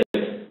 15 features.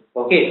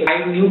 Okay, so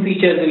 5 new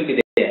features will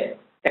be there.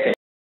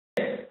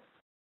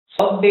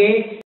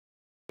 Workday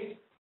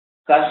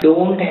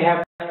don't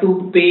have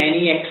to pay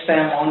any extra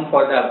amount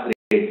for the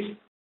upgrades.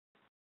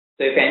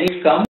 So if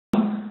any come,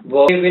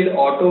 Workday will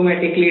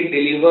automatically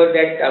deliver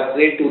that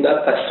upgrade to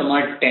the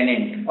customer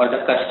tenant or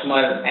the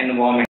customer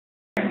environment.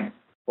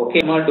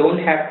 Okay, customer don't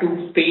have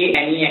to pay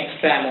any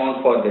extra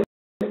amount for this.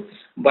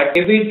 But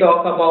if we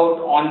talk about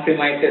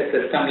on-premises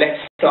system,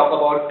 let's talk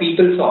about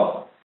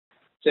PeopleSoft.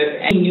 So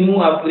if any new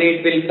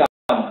upgrade will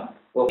come,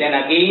 okay, then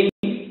again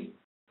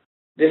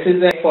this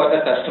is for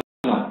the customer.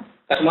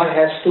 Customer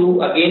has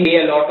to again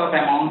pay a lot of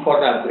amount for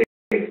the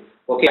upgrade.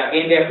 Okay,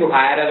 again they have to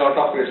hire a lot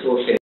of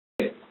resources.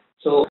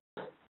 So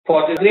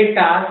for the upgrade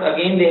task,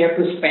 again they have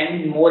to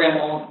spend more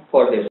amount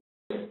for this.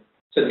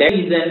 So that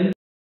reason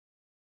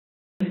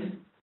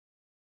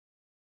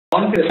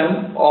on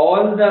system,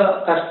 all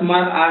the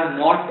customers are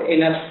not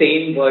in a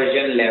same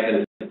version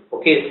level.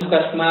 Okay, some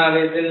customer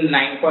is in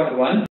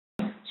 9.1,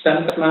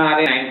 some customer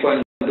are in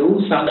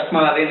 9.2, some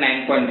customer are in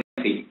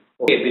 9.3.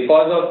 Okay,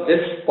 because of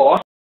this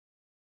cost,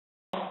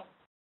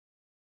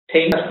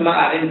 things customer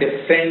are in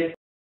different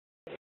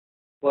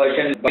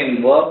version. But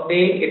in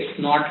Workday, it's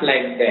not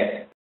like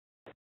that.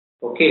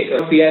 Okay,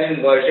 so if we are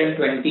in version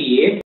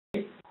 28,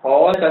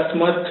 all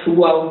customers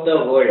throughout the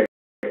world.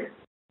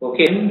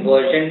 Okay, in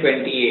version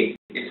 28.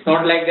 It's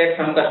not like that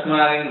some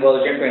customer are in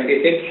version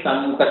 26,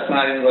 some customer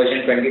are in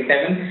version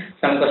 27,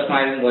 some customer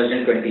are in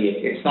version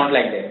 28. It's not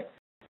like that.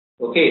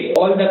 Okay,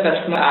 all the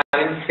customers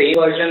are in same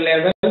version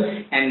level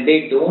and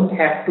they don't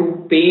have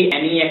to pay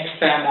any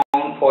extra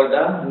amount for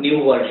the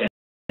new version.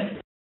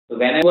 So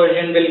when a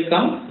version will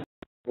come,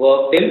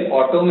 Workday will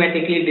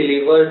automatically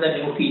deliver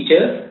the new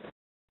features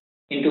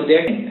into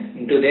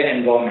their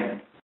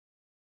environment.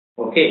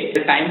 Okay,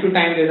 so time to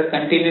time there is a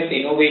continuous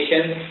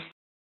innovation.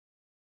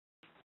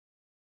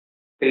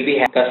 Will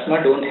be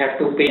customer don't have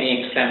to pay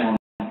any extra amount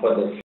for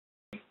this.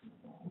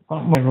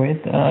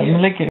 Right.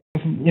 Like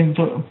if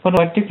for a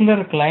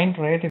particular client,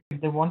 right?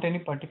 If they want any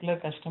particular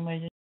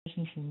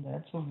customizations in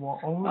that, so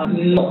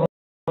no.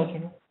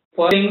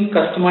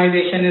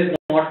 Customization is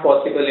not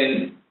possible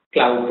in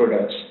cloud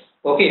products.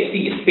 Okay,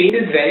 see, space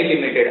is very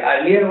limited.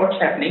 Earlier, what's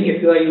happening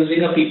if you are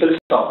using a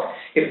PeopleSoft?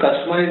 If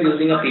customer is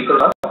using a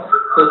PeopleSoft,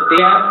 so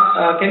they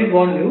are can you go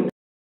on mute?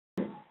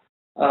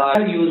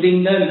 Are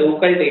using the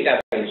local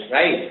database,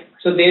 right?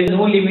 So there is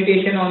no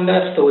limitation on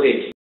the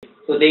storage.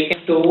 So they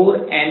can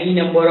store any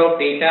number of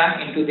data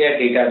into their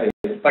database.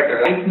 But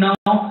right now,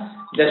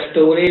 the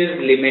storage is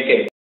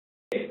limited.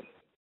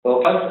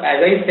 So first,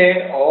 as I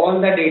said,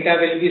 all the data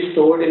will be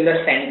stored in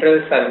the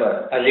central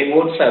server, a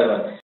remote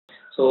server.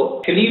 So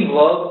actually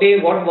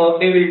Workday, what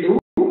Workday will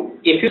do,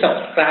 if you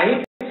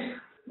subscribe,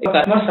 if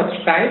customer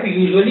subscribe,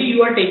 usually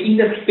you are taking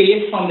the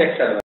space from that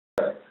server.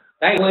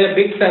 Right? So a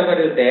big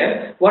server is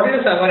there. What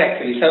is a server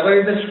actually?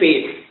 Server is the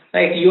space.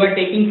 Right? You are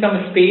taking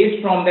some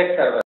space from that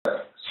server.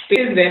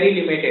 Space is very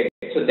limited.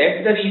 So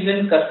that's the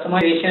reason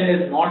customization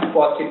is not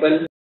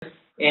possible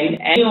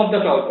in any of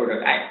the cloud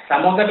products.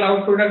 Some of the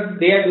cloud products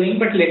they are doing,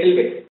 but little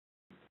bit.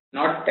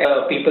 Not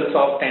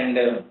PeopleSoft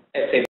and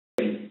SAP.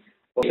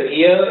 So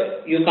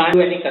here you can't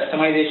do any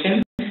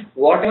customization.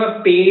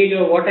 whatever page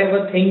or whatever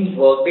thing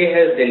Workday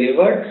has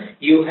delivered,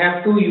 you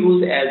have to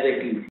use as it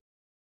is.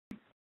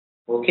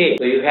 Okay,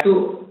 so you have to,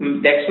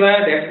 that's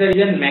the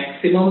reason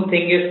maximum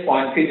thing is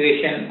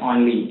configuration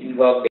only in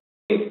Workday.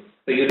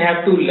 So you don't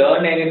have to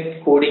learn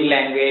any coding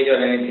language or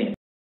anything.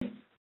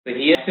 So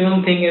here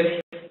maximum thing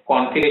is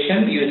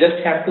configuration. You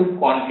just have to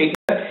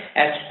configure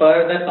as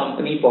per the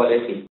company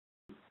policy.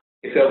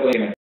 If you are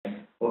going,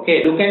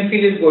 okay, look and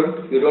feel is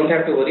good. You don't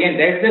have to worry, and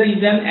that's the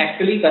reason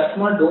actually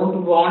customer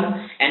don't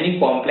want any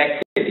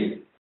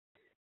complexity.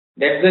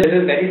 This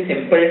is very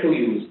simple to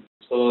use.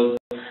 So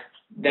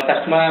the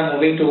customer are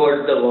moving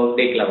towards the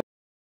Workday cloud.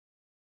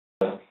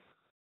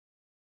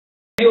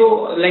 You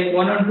like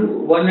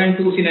one and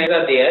two scenarios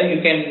are there.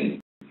 You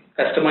can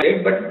customize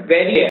it, but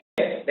very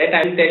rare. That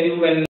I will tell you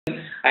when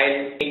I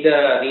take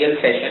the real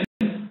session,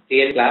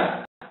 real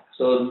class.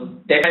 So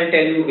that I'll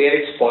tell you where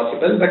it's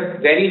possible,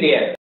 but very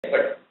rare.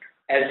 But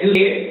as you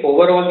say,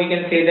 overall we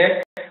can say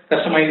that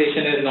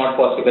customization is not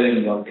possible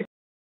in Workday.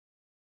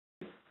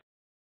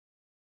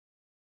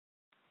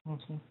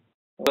 Okay.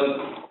 So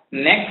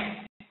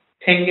next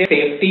thing is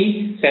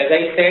safety. So as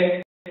I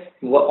said,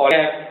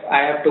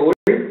 I have told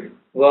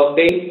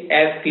Workday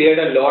has cleared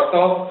a lot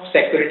of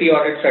security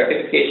audit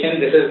certification.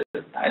 This is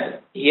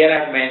here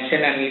I've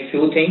mentioned only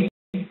few things,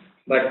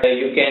 but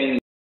you can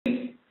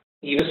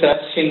even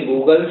search in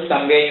Google.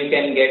 Somewhere you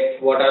can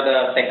get what are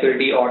the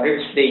security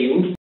audits they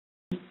use.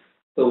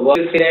 So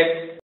Workday will say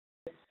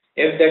that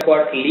if that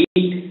got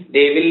leaked,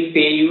 they will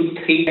pay you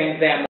 3 times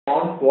the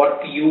amount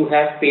what you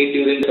have paid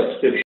during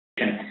subscription.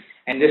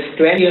 And this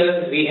 12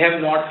 years we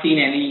have not seen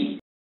any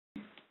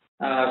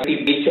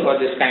breach or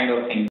this kind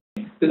of thing.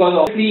 Because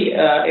obviously,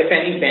 if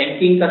any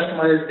banking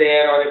customer is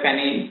there, or if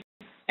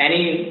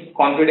any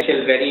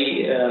confidential,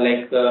 very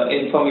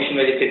information,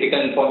 very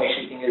critical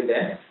information thing is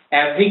there,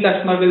 every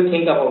customer will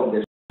think about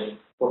this.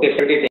 Okay,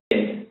 security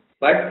thing.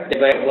 But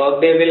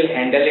Workday will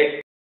handle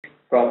it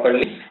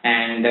properly,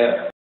 and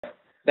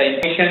the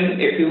information,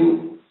 if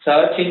you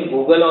search in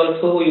Google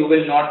also, you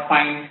will not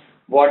find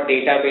what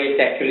database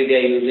actually they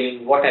are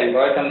using, what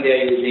algorithm they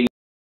are using,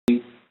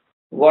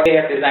 what they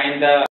have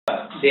designed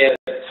their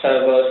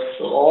servers.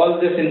 So all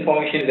this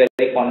information is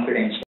very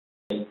confidential.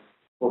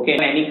 Okay,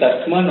 any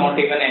customer, not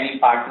even any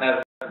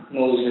partner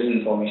knows this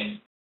information.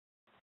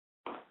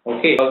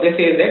 Okay, so this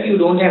says that you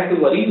don't have to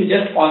worry, you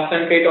just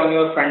concentrate on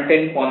your front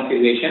end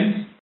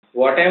configuration.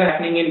 Whatever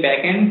happening in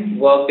back end,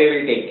 Workday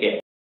will take care.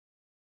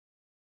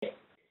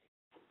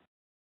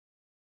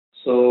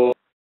 So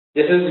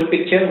this is the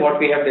picture what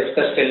we have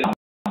discussed till now.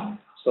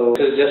 So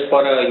this is just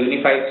for a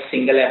unified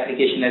single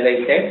application, as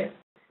I said,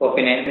 for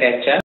finance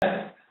HR.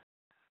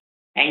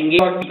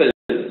 Engage your people.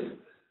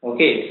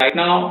 Okay, right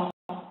now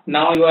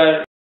you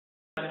are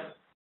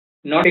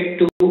not stick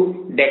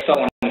to desktop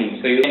only.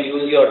 So you can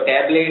use your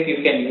tablet,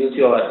 you can use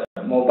your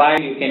mobile,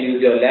 you can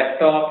use your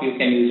laptop, you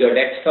can use your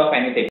desktop,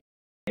 anything.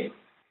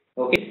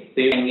 Okay,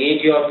 so you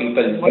engage your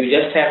people.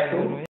 You just have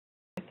to.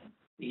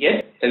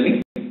 Yes, tell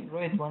me.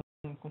 Right, one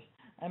question.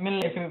 I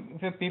mean, if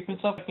your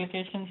PeopleSoft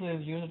applications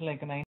is used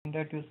like an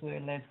to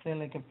say, let's say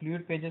like a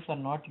fluid pages are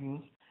not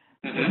used,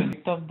 so the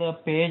width of the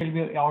page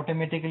will be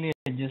automatically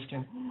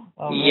adjusted.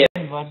 Yes.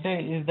 In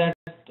Workday, is that?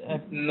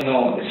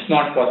 No, it's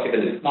not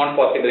possible. It's not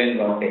possible in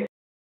Workday.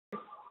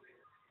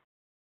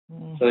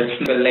 So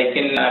it's like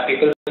in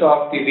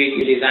PeopleSoft,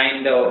 we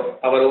designed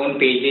our own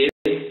pages,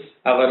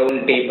 our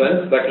own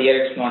tables, but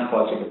here it's not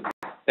possible.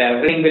 So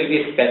everything will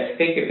be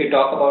specific. If we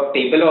talk about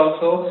table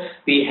also,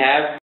 we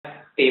have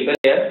table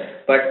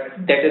here, but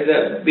that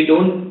is we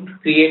don't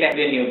create a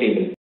new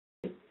table.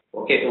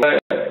 Okay, so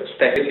a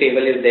specific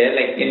table is there.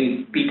 Like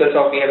in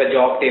PeopleSoft, we have a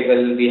job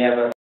table, we have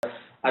a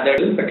other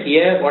table, but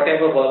here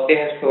whatever Workday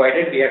has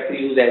provided, we have to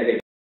use as it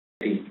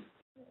is.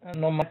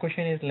 No, my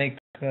question is like,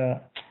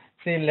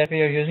 say, let's say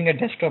you're using a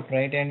desktop,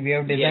 right? And we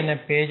have designed a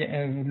page,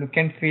 look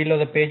and feel of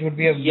the page would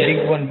be a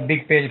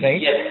big page,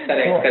 right? Yes,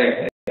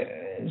 correct.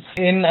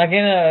 In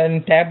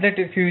tablet,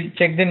 if you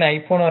check in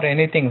iPhone or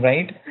anything,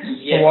 right?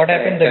 Yes, so what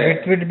happens? The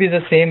correct. width will be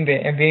the same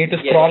way, and we need to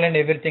scroll and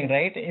everything,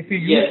 right? If you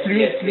use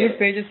fluid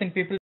pages in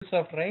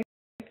PeopleSoft, right,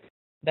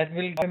 that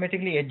will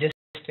automatically adjust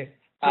it.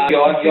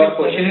 Your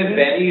question is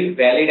very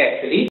valid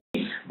actually,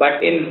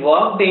 but in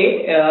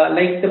Workday,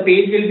 like the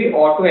page will be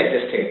auto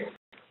adjusted.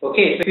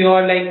 Okay, so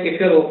if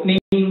you're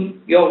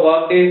opening your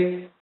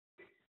Workday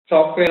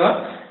software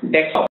or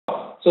desktop,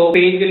 so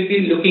page will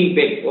be looking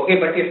big. Okay,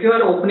 but if you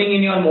are opening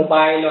in your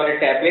mobile or a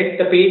tablet,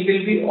 the page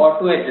will be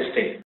auto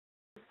adjusted.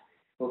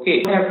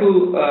 Okay, you have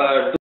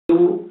to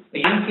you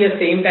can't see the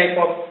same type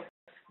of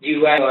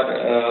GUI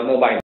or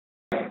mobile.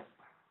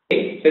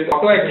 Okay, so it's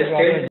auto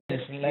adjusted.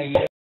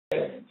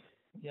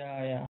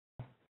 Yeah.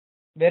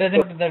 Whereas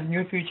in the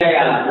new feature,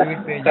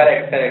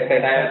 correct.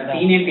 I have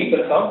seen in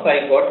PeopleSoft, so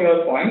I got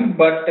your point,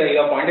 but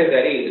your point is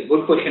very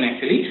good question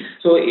actually.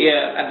 So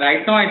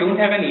right now I don't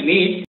have an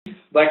image,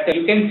 but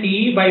you can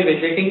see by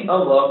visiting a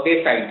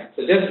Workday site.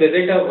 So just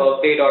visit a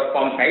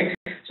workday.com site.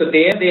 So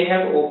there they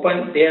have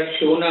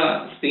shown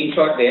a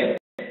screenshot there.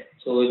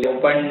 So they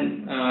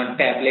open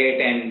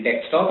tablet and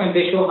desktop, and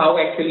they show how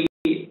actually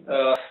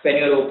when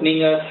you're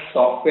opening a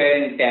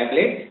software in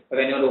tablet,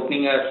 when you're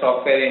opening a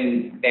software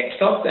in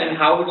desktop, and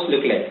how it's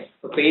look like.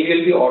 The page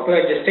will be auto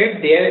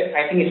adjusted. There,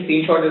 I think a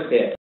screenshot is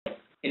there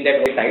in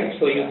that website,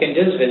 so you can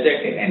just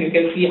visit it and you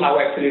can see how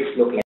actually it's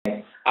look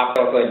like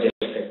after auto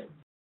adjusted.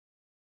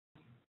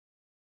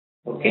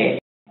 Okay.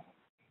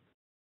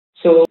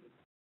 So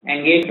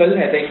engagement,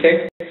 as I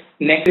said,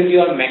 next is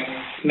your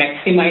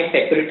maximize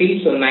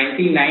security. So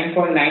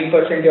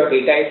 99.9% your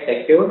data is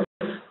secure.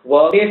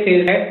 Workday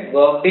says that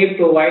Workday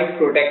provides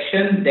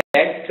protection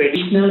that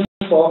traditional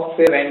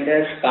software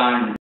vendors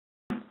can't.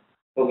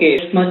 Okay,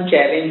 this much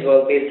challenge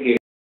Workday is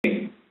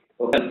giving.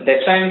 Okay.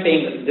 That's why I'm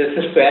saying this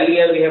is 12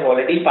 years we have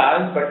already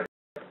passed, but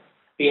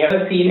we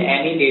haven't seen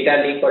any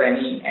data leak or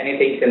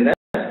anything in the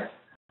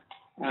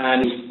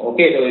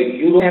okay, so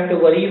you don't have to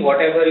worry.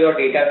 Whatever your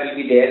data will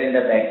be there in the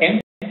backend,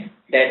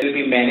 that will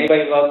be managed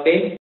by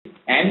Workday,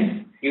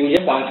 and you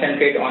just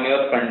concentrate on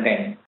your front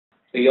end.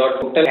 So your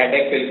total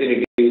headache will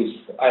be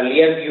reduced.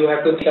 Earlier you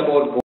have to think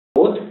about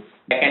both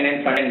backend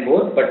and front end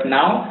both, but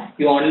now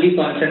you only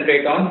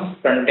concentrate on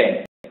front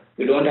end.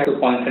 You don't have to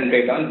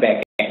concentrate on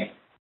backend.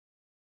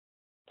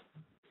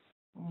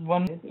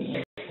 One,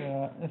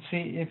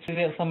 see, if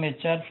there are some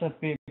HR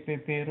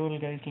payroll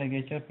guys, like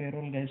HR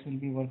payroll guys will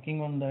be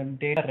working on the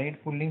data,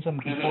 right? Pulling some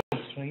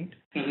reports, right?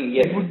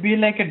 Yes. It would be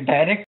like a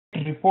direct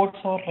reports,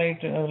 or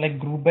right, like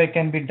group by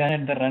can be done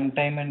at the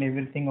runtime and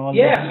everything. All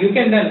yeah, you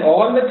can done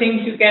all the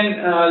things you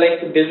can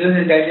like business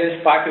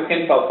intelligence part you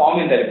can perform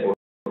in the report.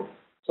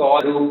 So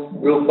all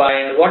group by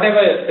and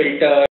whatever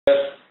filters,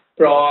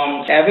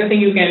 prompts,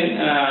 everything you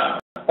can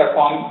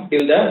perform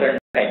during the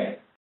runtime.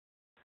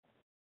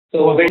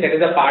 So that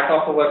is a part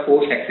of our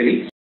course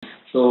actually.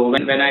 So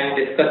when I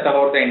discussed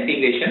about the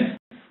integration,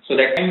 so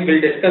that time we'll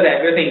discuss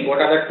everything.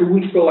 What are the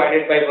tools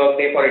provided by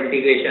Workday for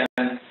integration,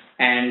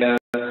 and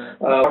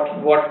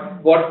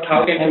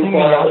how can you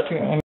follow?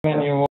 I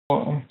mean,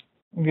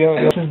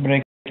 yours is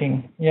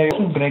breaking. Yeah,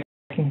 yours is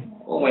breaking.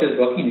 Oh, my is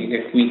working.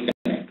 Let me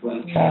connect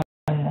once. Yeah.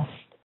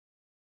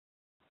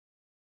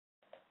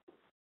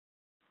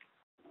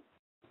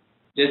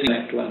 Just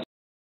connect once.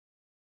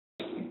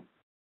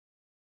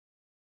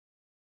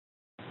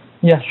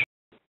 Yeah.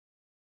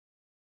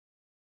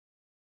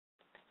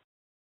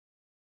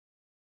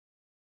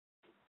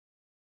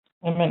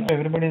 I mean,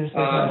 everybody is.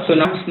 So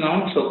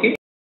now it's okay.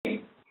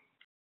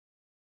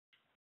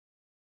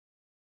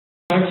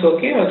 Now it's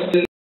okay or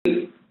still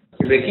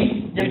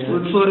breaking? It's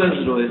good for us,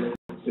 Rohit.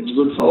 It's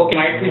good for. Okay,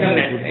 might be the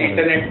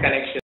internet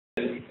connection.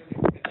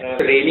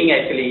 Raining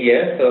actually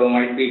here, so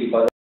might be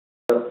because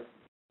of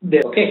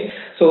this. Okay,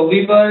 so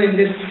we were in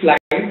this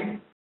slide.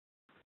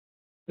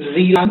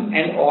 Zero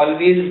and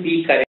always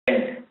be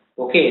current.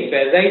 Okay, so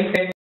as I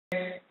said,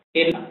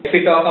 if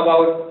we talk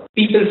about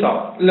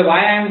PeopleSoft, why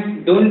I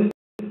don't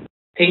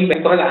think,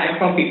 because I am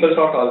from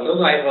PeopleSoft also,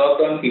 so I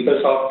worked on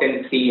PeopleSoft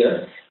in 3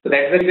 years. So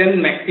that's the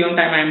reason maximum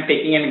time I am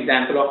taking an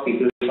example of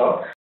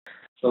PeopleSoft.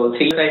 So 3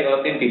 years I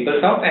worked in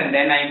PeopleSoft and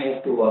then I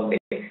moved to Workday.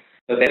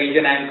 So that's the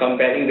reason I am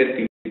comparing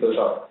with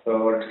PeopleSoft.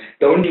 So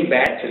don't be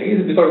bad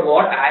actually, because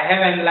what I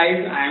have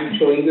analyzed, I am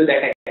showing you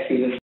that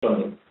experience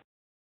only.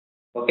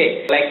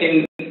 Okay, like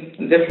in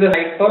this is the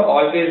slide for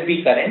always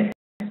be current.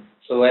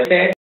 So as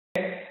I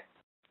said,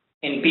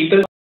 in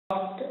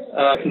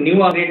PeopleSoft, new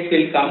upgrades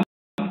will come,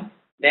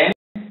 then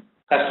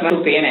customer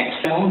to pay an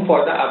extra amount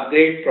for the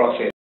upgrade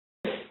process.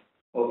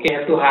 Okay,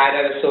 have to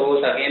hire a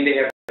resource, again they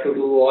have to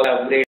do all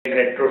upgrade,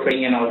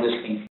 retrofitting and all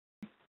these things.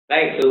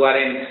 Right, so you are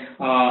in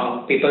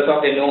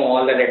PeopleSoft, they know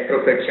all the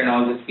retrofits and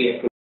all this we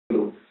have to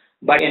do.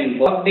 But in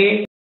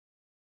Workday,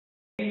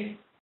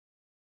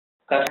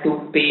 customer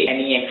to pay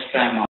any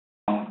extra amount.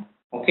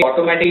 Okay,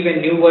 automatically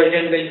when new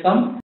version will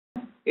come,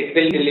 it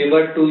will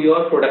deliver to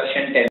your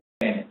production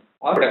tenant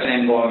or production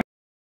environment.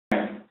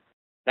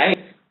 Right,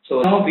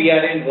 so now we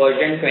are in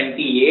version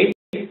 28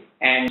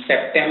 and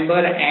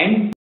September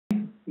end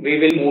we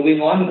will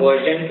moving on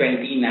version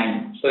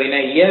 29. So in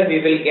a year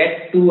we will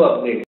get 2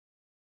 upgrades.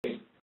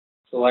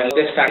 So I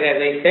just started,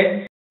 as I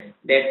said,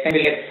 that time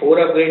we get 4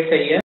 upgrades a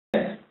year,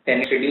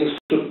 then it's reduced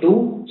to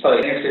 2,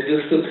 sorry, then it's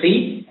reduced to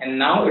 3, and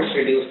now it's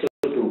reduced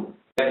to 2.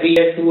 Every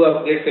year 2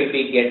 upgrades we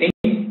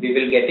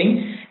will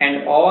getting,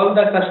 and all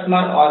the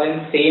customers are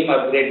in same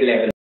upgrade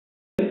level.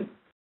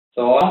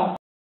 So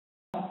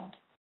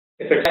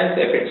if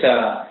it's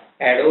a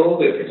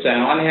Adobe, if it's a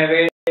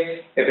non-Heaven,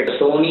 if it's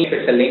a Sony, if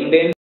it's a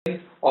LinkedIn,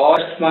 all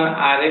customers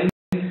are in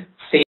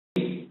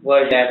same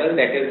version level,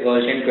 that is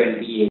version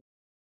 28.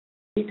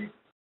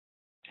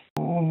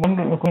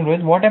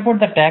 What about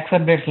the tax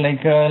updates?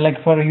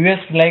 Like for US,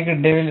 like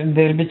they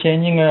will be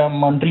changing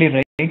monthly,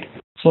 right?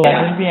 So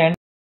that will be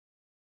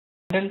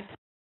handled.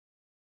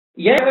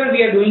 Yeah, whatever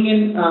we are doing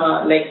in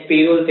like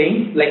payroll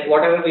things, like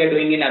whatever we are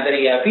doing in other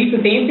ERP,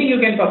 the same thing you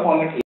can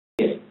perform it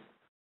here.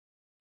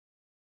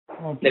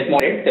 Okay. Let's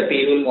moderate the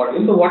payroll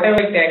module. So whatever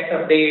tax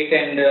update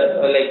and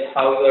like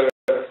how you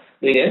are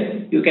doing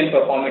it, you can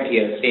perform it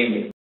here, same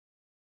way.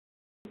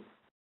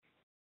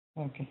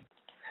 Okay.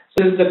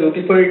 So this is the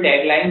beautiful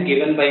tagline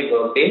given by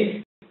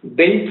Workday: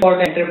 built for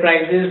the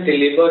enterprises,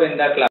 deliver in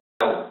the cloud.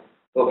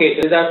 Okay,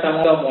 so these are some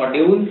of the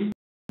modules.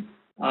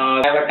 We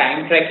have a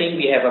time tracking,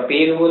 we have a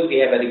payroll, we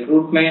have a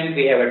recruitment,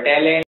 we have a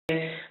talent,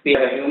 we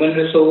have a human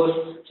resource.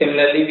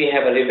 Similarly, we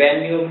have a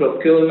revenue,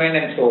 procurement,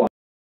 and so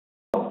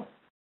on.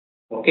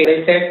 Okay,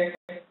 as I said,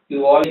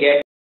 you all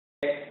get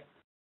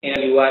in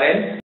a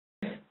URL.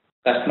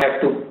 Customer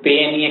have to pay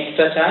any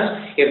extra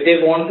charge. If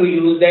they want to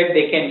use that,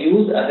 they can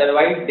use.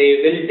 Otherwise,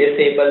 they will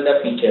disable the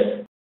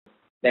feature.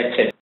 That's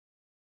it.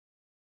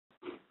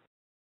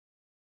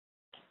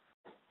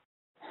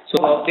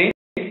 So Workday.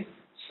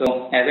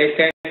 So as I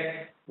said,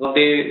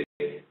 Workday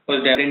was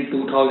developed in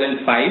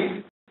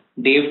 2005.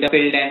 Dave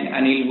Duffield and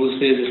Anil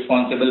Bhusri is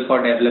responsible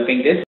for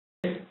developing this.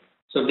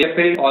 So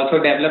Duffield also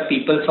developed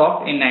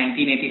PeopleSoft in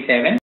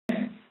 1987,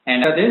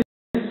 and after this,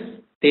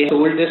 they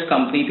sold this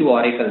company to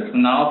Oracle. So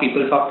now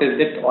PeopleSoft is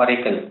with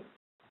Oracle.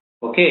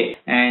 Okay,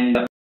 and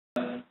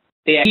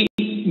they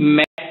actually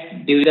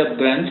met during the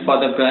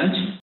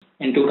brunch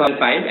in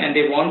 2005, and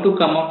they want to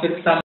come up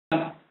with some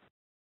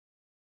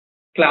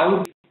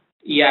cloud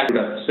ERP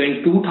product. So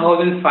in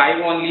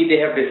 2005 only they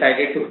have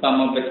decided to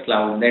come up with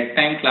cloud. That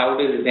time cloud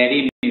is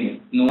very new.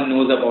 No one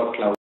knows about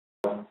cloud.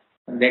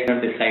 They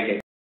have decided.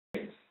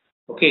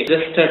 Okay,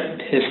 just a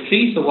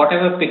history. So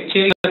whatever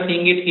picture you are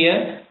seeing it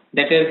here,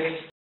 that is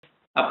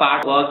a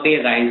part of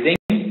Workday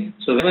Rising.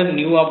 So whenever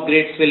new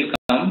upgrades will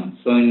come,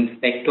 so in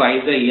like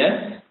twice a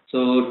year,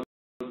 so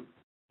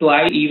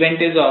twice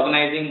event is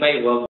organizing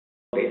by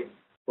Workday.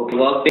 Okay,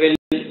 Workday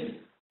will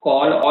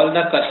call all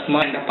the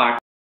customer and the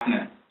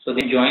partner. So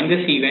they join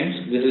this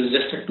event. This is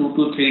just a 2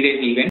 to 3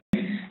 days event.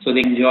 So they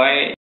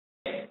enjoy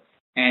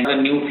and the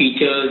new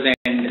features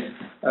and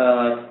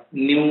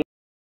new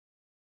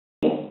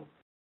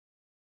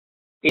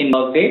in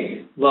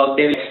Workday.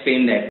 Workday will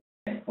explain that.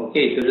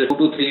 Okay, so it's a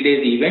 2 to 3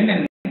 days event,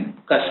 and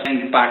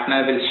customer and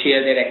partner will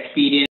share their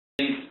experience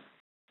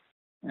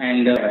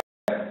and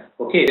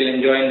okay, they'll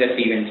enjoy this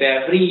event. So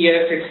every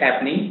year it's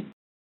happening.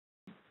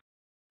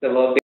 The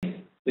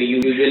Workday, so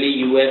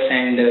usually US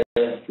and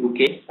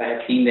UK, I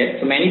have seen that.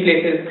 So many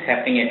places it's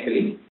happening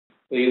actually.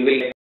 So you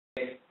will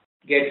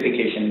get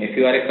notification. If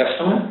you are a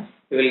customer,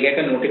 you will get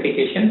a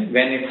notification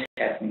when it's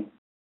happening.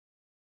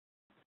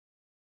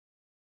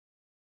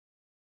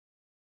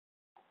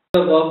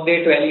 The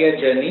Workday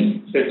 12-year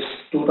journey. So it's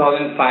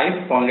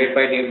 2005, founded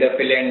by Dave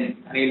Duffield and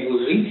Anil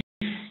Bhusri.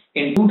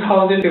 In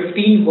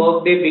 2015,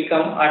 Workday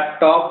become a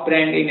top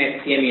brand in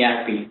HCM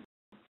ERP.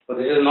 So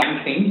this is not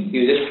anything.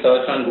 You just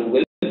search on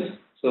Google.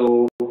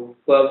 So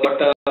Workday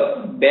got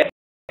a best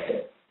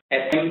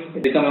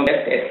HCM, become a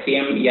best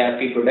HCM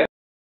ERP product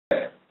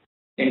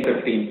in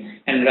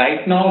 15. And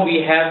right now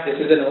we have, this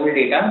is an old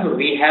data, so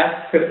we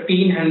have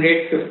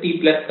 1550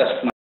 plus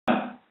customers.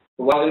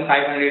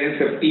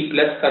 1,550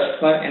 plus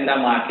customer in the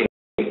market.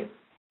 It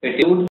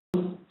includes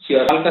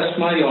your small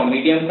customer, your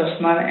medium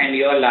customer, and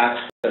your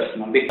large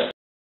customer, big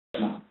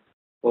customer.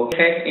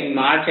 Okay, in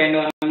March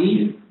and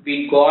only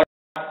we got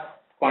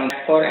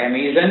contract for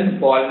Amazon,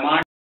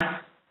 Walmart,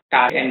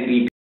 Target, and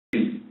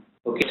BP.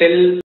 Okay,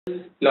 still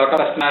lot of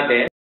customers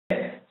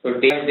there. So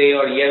day by day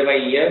or year by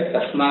year,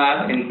 customers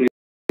are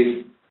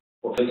increasing.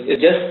 Okay,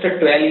 it's just a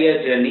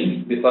 12-year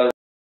journey because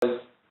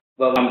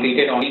we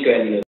completed only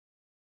 12 years.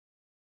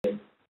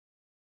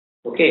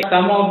 Okay,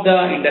 some of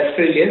the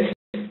industrialists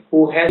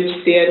who have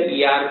switched their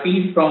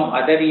ERP from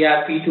other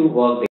ERP to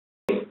Workday.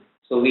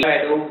 So we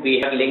have Adobe,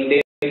 we have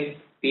LinkedIn,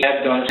 we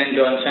have Johnson &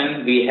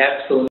 Johnson, we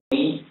have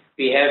Sony,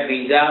 we have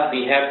Visa,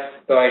 we have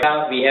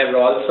Toyota, we have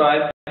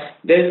Rolls-Royce.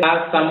 These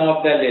are some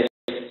of the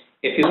lists.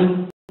 If you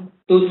want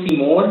to see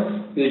more,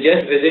 you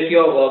just visit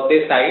your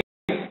Workday site.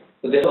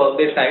 So this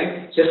Workday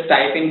site, just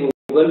type in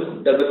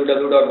Google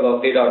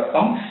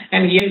www.workday.com,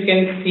 and here you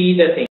can see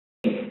the thing.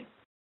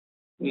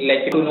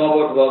 Like to know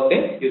about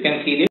Workday, you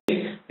can see this.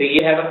 So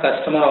you have a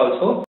customer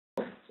also.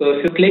 So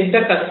if you click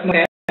the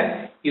customer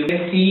tab, you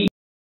can see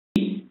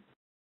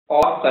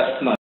all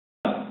customers.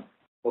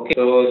 Okay,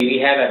 so we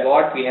have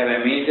Abbott, we have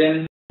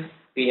Amazon,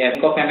 we have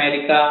Bank of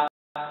America.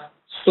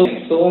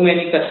 So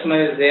many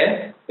customers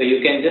there. So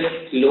you can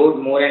just load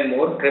more and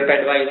more,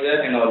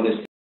 TripAdvisor and all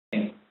this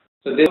thing.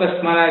 So this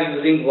customer are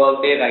using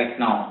Workday right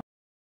now.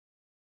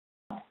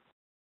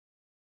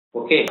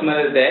 Okay,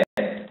 customer is there.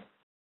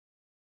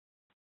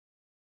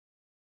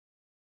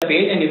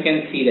 Page and you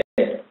can see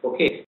that.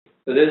 Okay,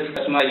 so this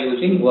customer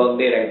using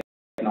Workday right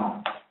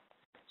now.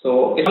 So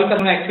all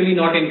customer actually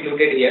not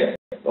included here.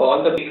 So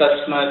all the big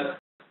customers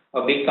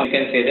or big company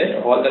can say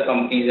that all the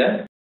companies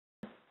are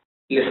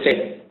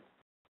listed.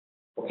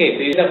 Okay,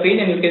 so you have the page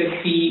and you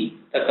can see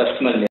the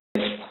customer list.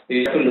 So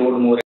you have to load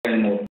more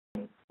and more.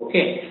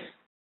 Okay.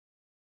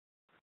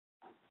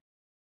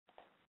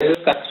 This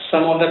is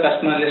some of the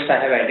customer list I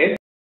have added.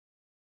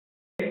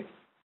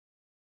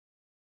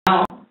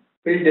 Now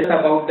we'll discuss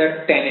about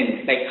the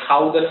tenants, like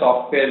how the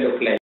software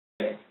look like.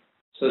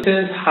 So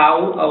this is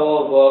how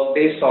our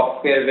Workday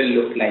software will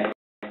look like.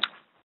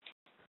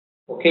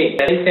 Okay,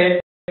 as I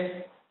said,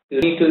 you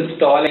need to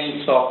install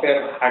any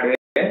software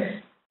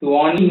hardware. You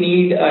only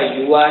need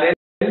a URL,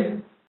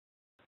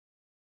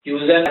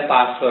 user and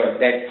password.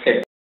 That's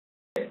it.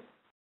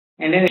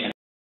 And then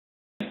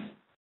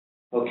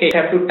Okay,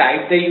 you have to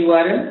type the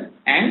URL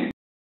and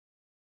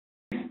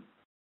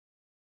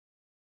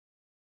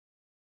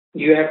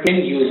you have to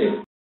use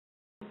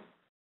it.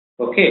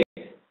 Okay,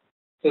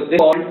 so this is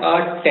called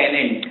a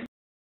tenant,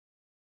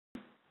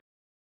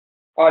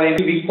 or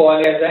we call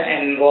it as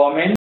an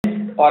environment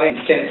or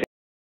instance.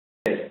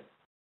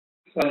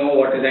 So know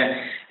what is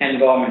an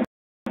environment.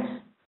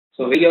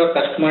 So where your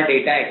customer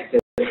data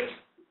exists.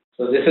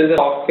 So this is the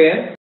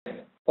software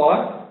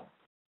for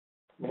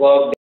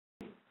Workday.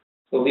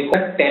 So we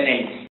call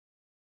tenants,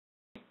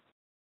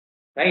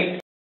 right?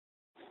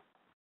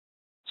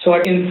 So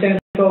an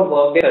instance of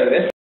Workday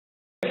service.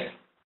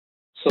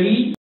 So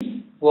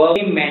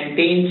Workday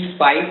maintains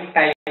 5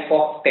 types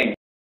of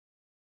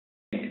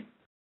tenants.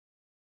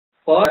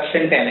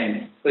 Production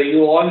tenant. So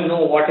you all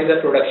know what is a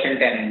production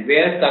tenant,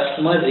 where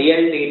customer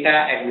real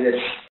data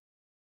exists.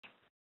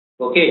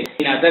 Okay.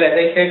 As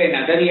I said, in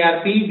other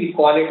ERP we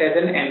call it as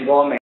an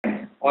environment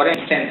or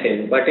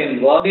instances, but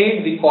in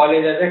Workday we call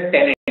it as a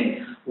tenant.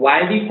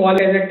 Why we call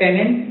it as a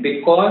tenant?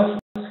 Because,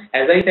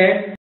 as I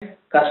said,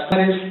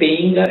 customer is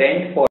paying a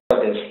rent for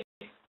this,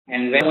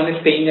 and when one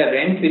is paying a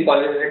rent, we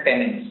call it as a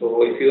tenant.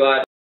 So if you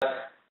are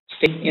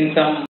staying in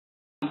some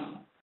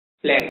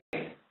flat,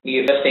 if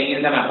you are staying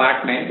in some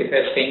apartment, if you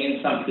are staying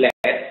in some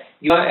flat,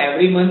 you are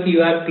every month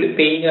you are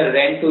paying a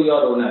rent to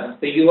your owner.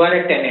 So you are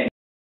a tenant.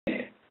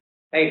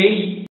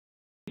 Right?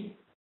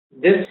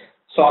 This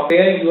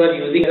software you are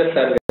using as a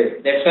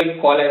service. That's why we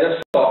call it as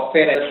a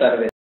software as a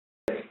service.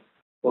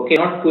 Okay,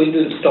 not going to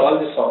install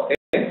the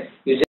software.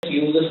 You just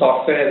use the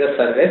software as a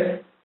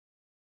service,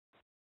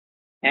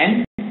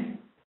 and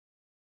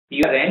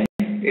your rent,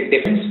 it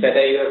depends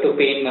whether you have to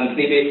pay in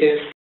monthly basis,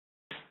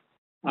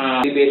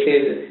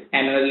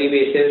 annually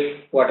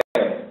basis,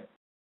 whatever.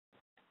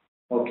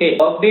 Okay,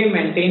 Workday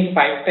maintains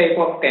 5 types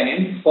of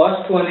tenants.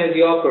 First one is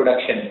your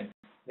production,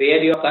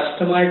 where your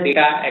customer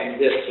data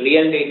exists,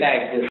 real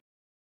data exists.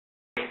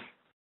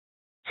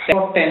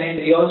 Second of tenant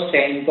is your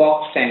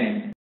sandbox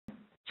tenant.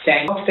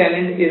 Sandbox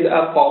tenant is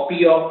a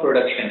copy of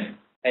production.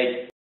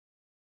 Like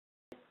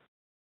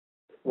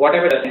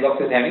whatever the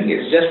sandbox is having,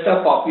 it's just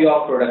a copy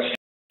of production.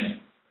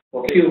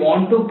 Okay. If you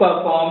want to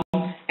perform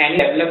any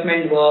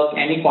development work,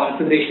 any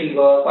configuration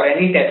work, or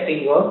any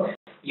testing work,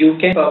 you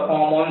can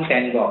perform on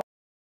sandbox.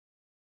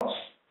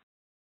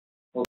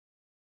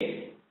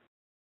 Okay.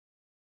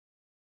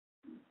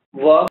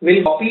 Work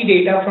will copy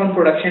data from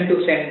production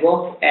to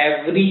sandbox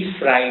every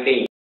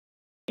Friday.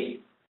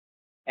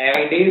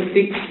 Friday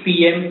 6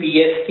 p.m.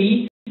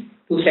 PST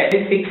to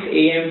Saturday 6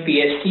 a.m.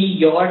 PST,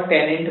 your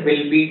tenant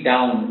will be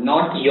down,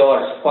 not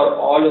yours, for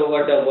all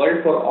over the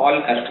world, for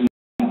all customers.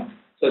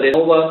 So there's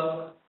no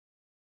work.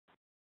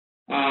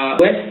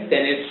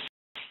 Then it's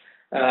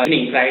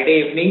evening,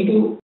 Friday evening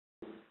to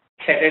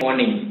Saturday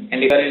morning.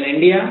 And if you are in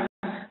India,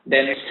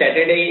 then it's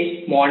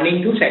Saturday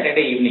morning to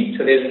Saturday evening.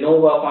 So there's no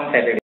work on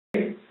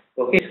Saturday.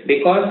 Okay,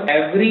 because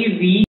every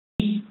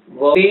week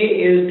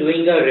Workday is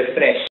doing a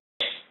refresh.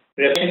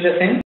 Refresh in the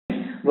sense,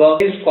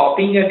 Workday is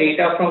copying the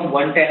data from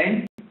one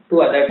tenant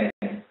to other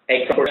tenant,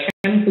 like from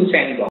production to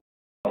sandbox.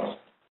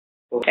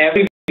 So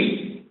every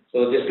week.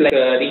 So just like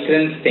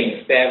recurrence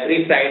things. So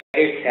every Friday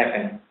it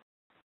happens.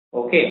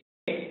 Okay.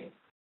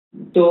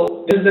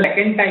 So this is the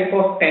second type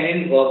of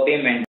tenant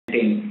Workday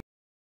maintains.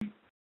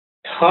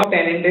 Third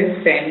tenant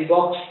is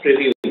sandbox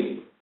preview.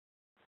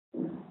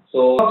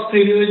 So sandbox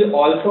preview is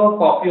also a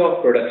copy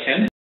of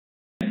production.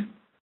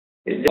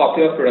 It's a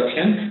copy of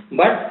production,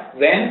 but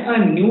when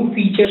a new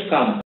feature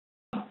comes,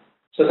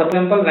 so for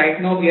example,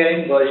 right now we are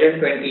in version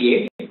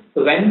 28.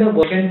 So when the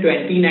version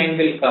 29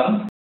 will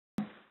come,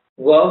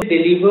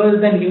 Workday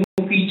delivers the new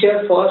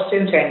feature first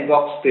in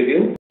sandbox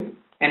preview,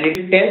 and it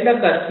will tell the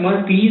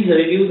customer, please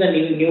review the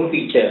new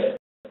feature.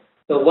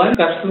 So once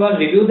customer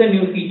review the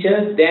new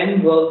feature,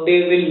 then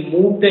Workday will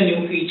move the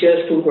new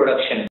features to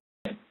production.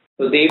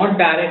 So they won't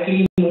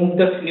directly move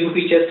the new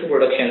features to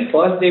production.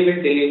 First they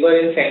will deliver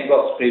in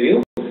sandbox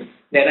preview.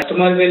 Then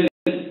customer will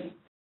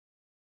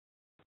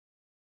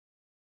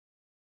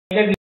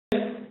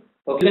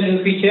the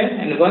new feature,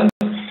 and once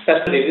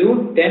customer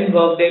review, then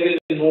Workday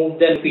will move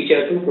the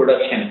feature to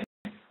production.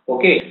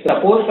 Okay.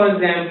 Suppose for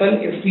example,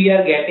 if we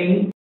are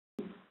getting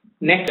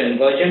next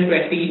version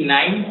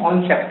 29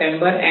 on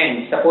September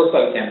end, suppose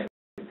for example,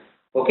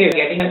 okay,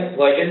 we are getting a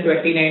version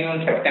 29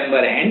 on September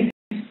end,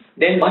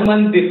 then 1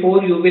 month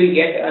before you will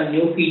get a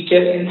new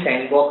feature in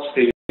sandbox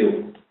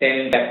preview.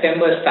 Then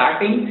September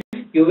starting,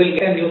 you will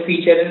get a new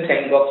feature in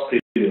sandbox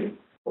preview.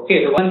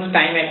 Okay, so once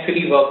time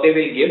actually Workday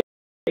will give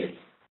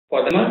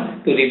for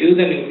them to review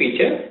the new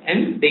feature,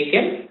 and they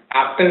can,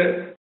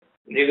 after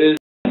review,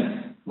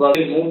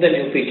 Workday will move the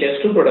new features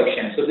to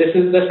production. So this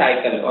is the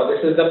cycle, or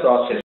this is the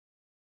process.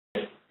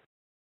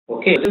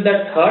 Okay, this is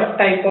the third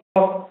type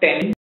of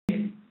tenant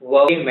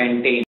Workday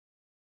maintains.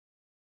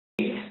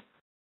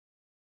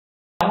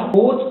 Now,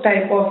 fourth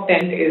type of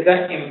tenant is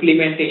the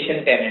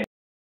implementation tenant.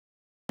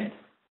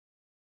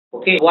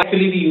 Okay, why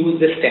actually we use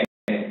this tenant?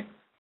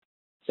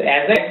 So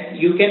as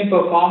you can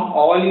perform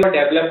all your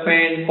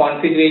development,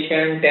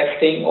 configuration,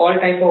 testing, all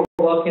type of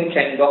work in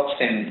sandbox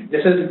tenant.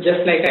 This is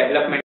just like a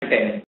development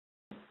tenant,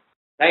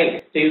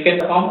 right? So you can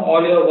perform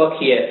all your work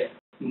here,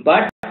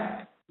 but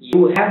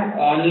you have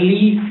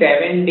only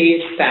 7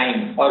 days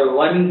time or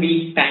 1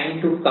 week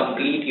time to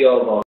complete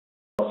your work.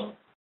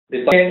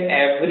 Because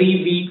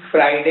every week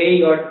Friday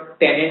your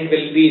tenant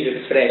will be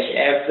refreshed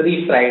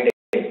every Friday.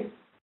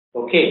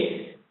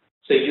 Okay,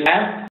 so you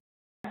have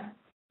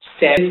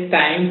 7 days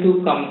time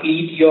to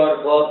complete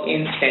your work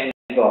in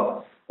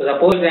sandbox. So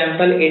suppose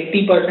example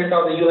 80%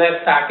 of you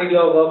have started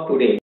your work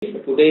today.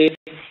 Today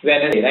is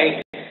Wednesday,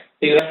 right?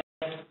 So you have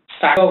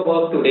started your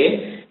work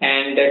today,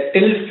 and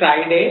till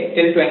Friday,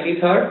 till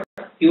 23rd,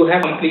 you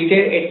have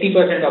completed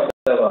 80% of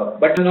the work,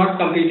 but not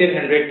completed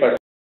 100%.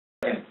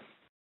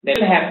 That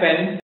will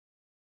happen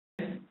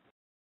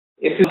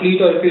if you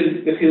complete, or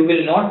if you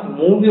will not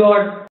move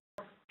your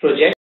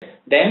project.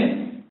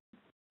 Then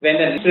when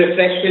the next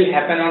refresh will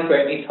happen on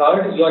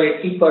 23rd, your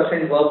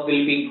 80% work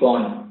will be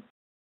gone.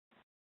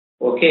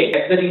 Okay,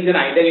 that's the reason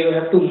either you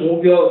have to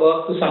move your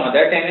work to some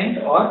other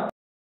tenant, or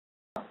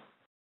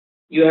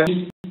you have to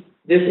do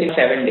this in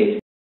 7 days.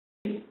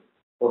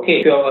 Okay,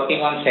 if you are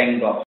working on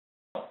sandbox.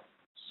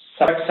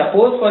 But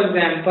suppose, for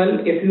example,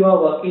 if you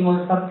are working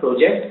on some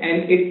project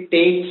and it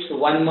takes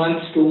 1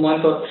 month, 2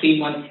 months, or 3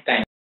 months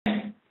time.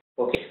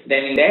 Okay,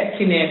 then in that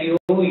scenario,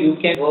 you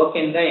can work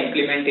in the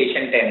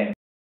implementation tenant.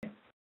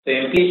 So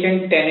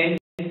implementation tenant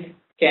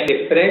can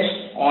refresh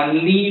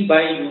only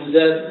by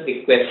user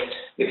request.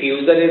 If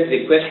user is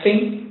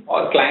requesting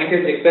or client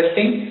is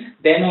requesting,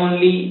 then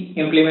only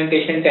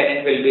implementation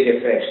tenant will be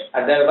refreshed.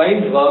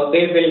 Otherwise,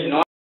 Workday will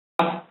not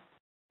touch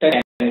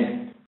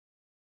tenant.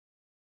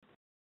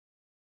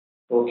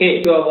 Okay,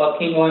 if you are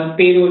working on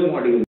payroll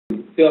module,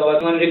 if you are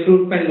working on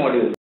recruitment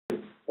module,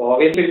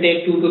 obviously it will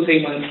take 2 to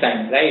 3 months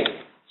time, right?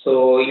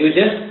 So you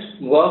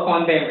just work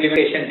on the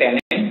implementation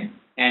tenant,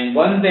 and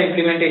once the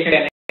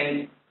implementation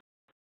tenant,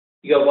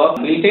 your work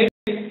completed,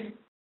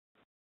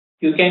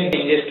 you can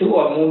change to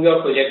or move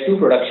your project to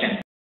production.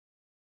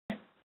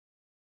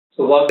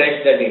 So work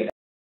gets the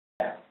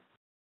data,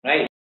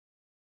 right?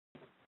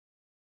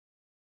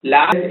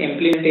 Last is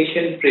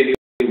implementation preview.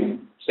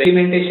 So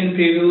implementation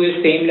preview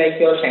is same like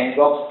your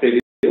sandbox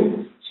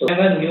preview. So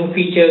whenever new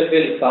features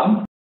will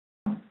come,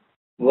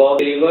 Work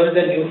delivers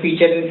the new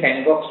feature in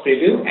sandbox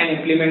preview and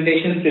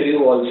implementation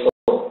preview also.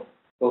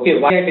 Okay,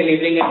 why are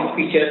delivering a new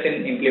features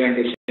in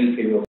implementation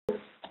preview?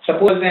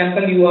 Suppose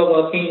example you are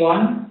working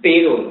on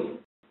payroll,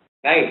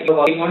 right? You are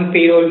working on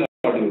payroll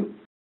module,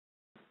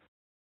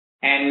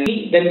 and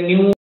the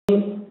new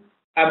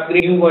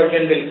upgrade, new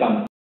version will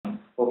come.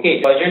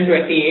 Okay, version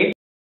 28,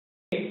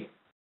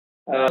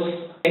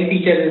 10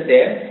 features is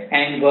there,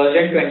 and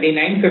version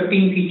 29,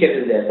 15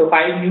 features is there. So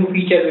 5 new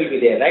features will be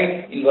there,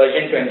 right, in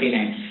version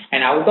 29.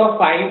 And out of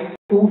 5,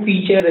 2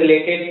 features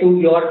related to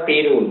your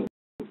payroll,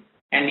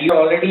 and you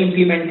are already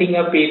implementing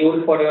a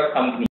payroll for your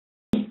company.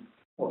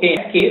 Okay, in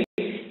that case,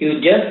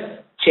 you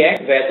just check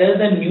whether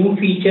the new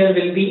feature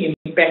will be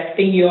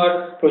impacting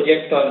your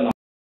project or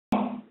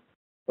not.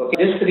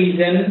 Okay, this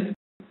reason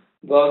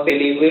was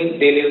delivering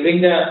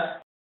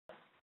the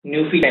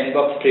new feature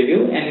sandbox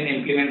preview and in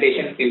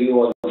implementation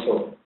preview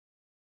also.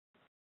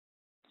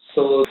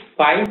 So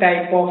 5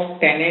 type of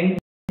tenant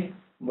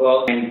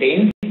work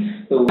maintained.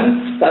 So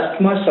once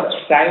customer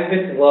subscribe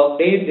with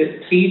Workday,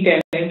 this 3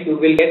 tenants you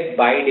will get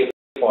by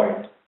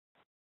default.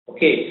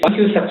 Okay, once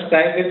you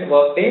subscribe with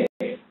Workday,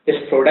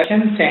 this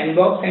production,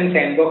 sandbox and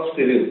sandbox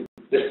preview,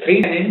 this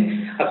 3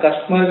 tenants a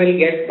customer will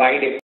get by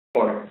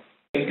default.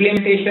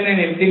 Implementation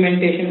and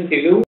implementation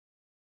preview,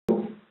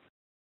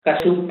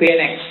 customer to pay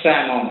an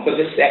extra amount. So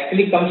this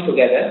actually comes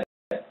together.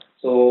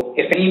 So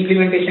if any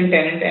implementation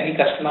tenant any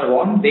customer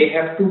want, they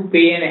have to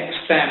pay an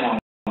extra amount.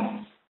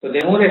 So there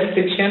is no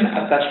restriction.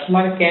 A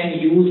customer can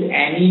use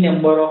any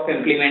number of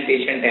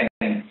implementation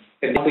tenants.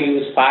 If they want to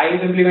use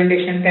 5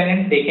 implementation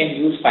tenants, they can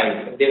use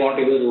 5. If they want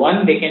to use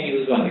 1, they can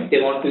use 1. If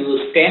they want to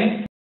use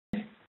 10,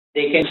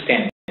 they can use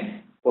 10.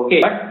 Okay,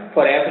 but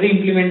for every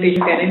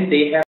implementation tenant,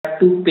 they have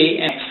to pay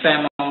an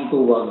extra amount to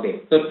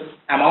Workday. So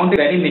amount is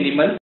very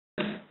minimal.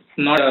 It's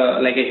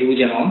not like a huge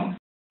amount.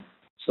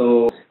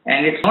 So,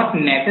 and it's not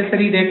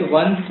necessary that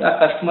once a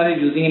customer is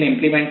using an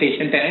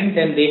implementation tenant,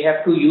 then they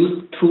have to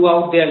use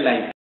throughout their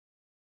life.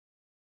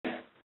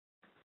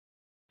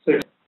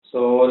 So,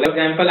 for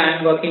example, I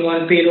am working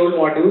on payroll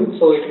module,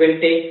 so it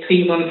will take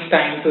 3 months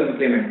time to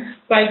implement.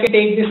 So I can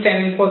take this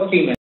tenant for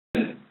 3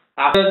 months.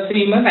 After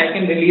 3 months, I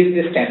can release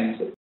this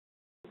tenant.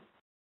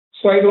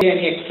 So I don't pay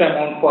any extra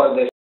amount for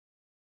this.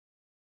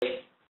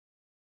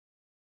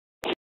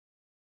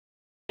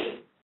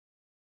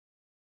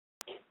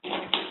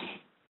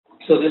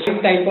 So this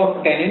type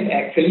of tenant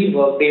actually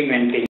Workday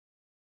maintains.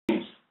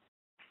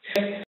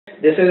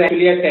 This is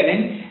actually a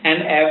tenant,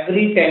 and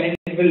every tenant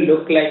will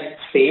look like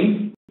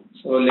same.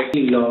 So let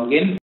me log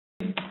in.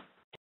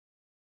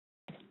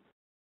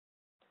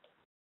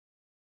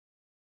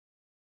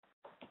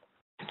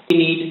 We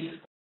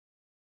need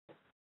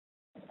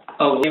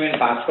a name and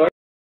password.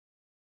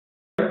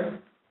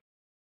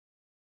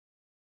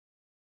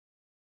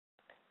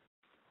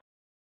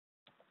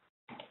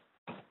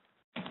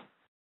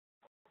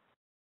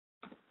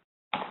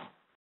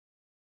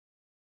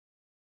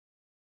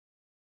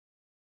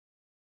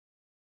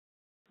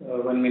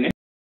 1 minute.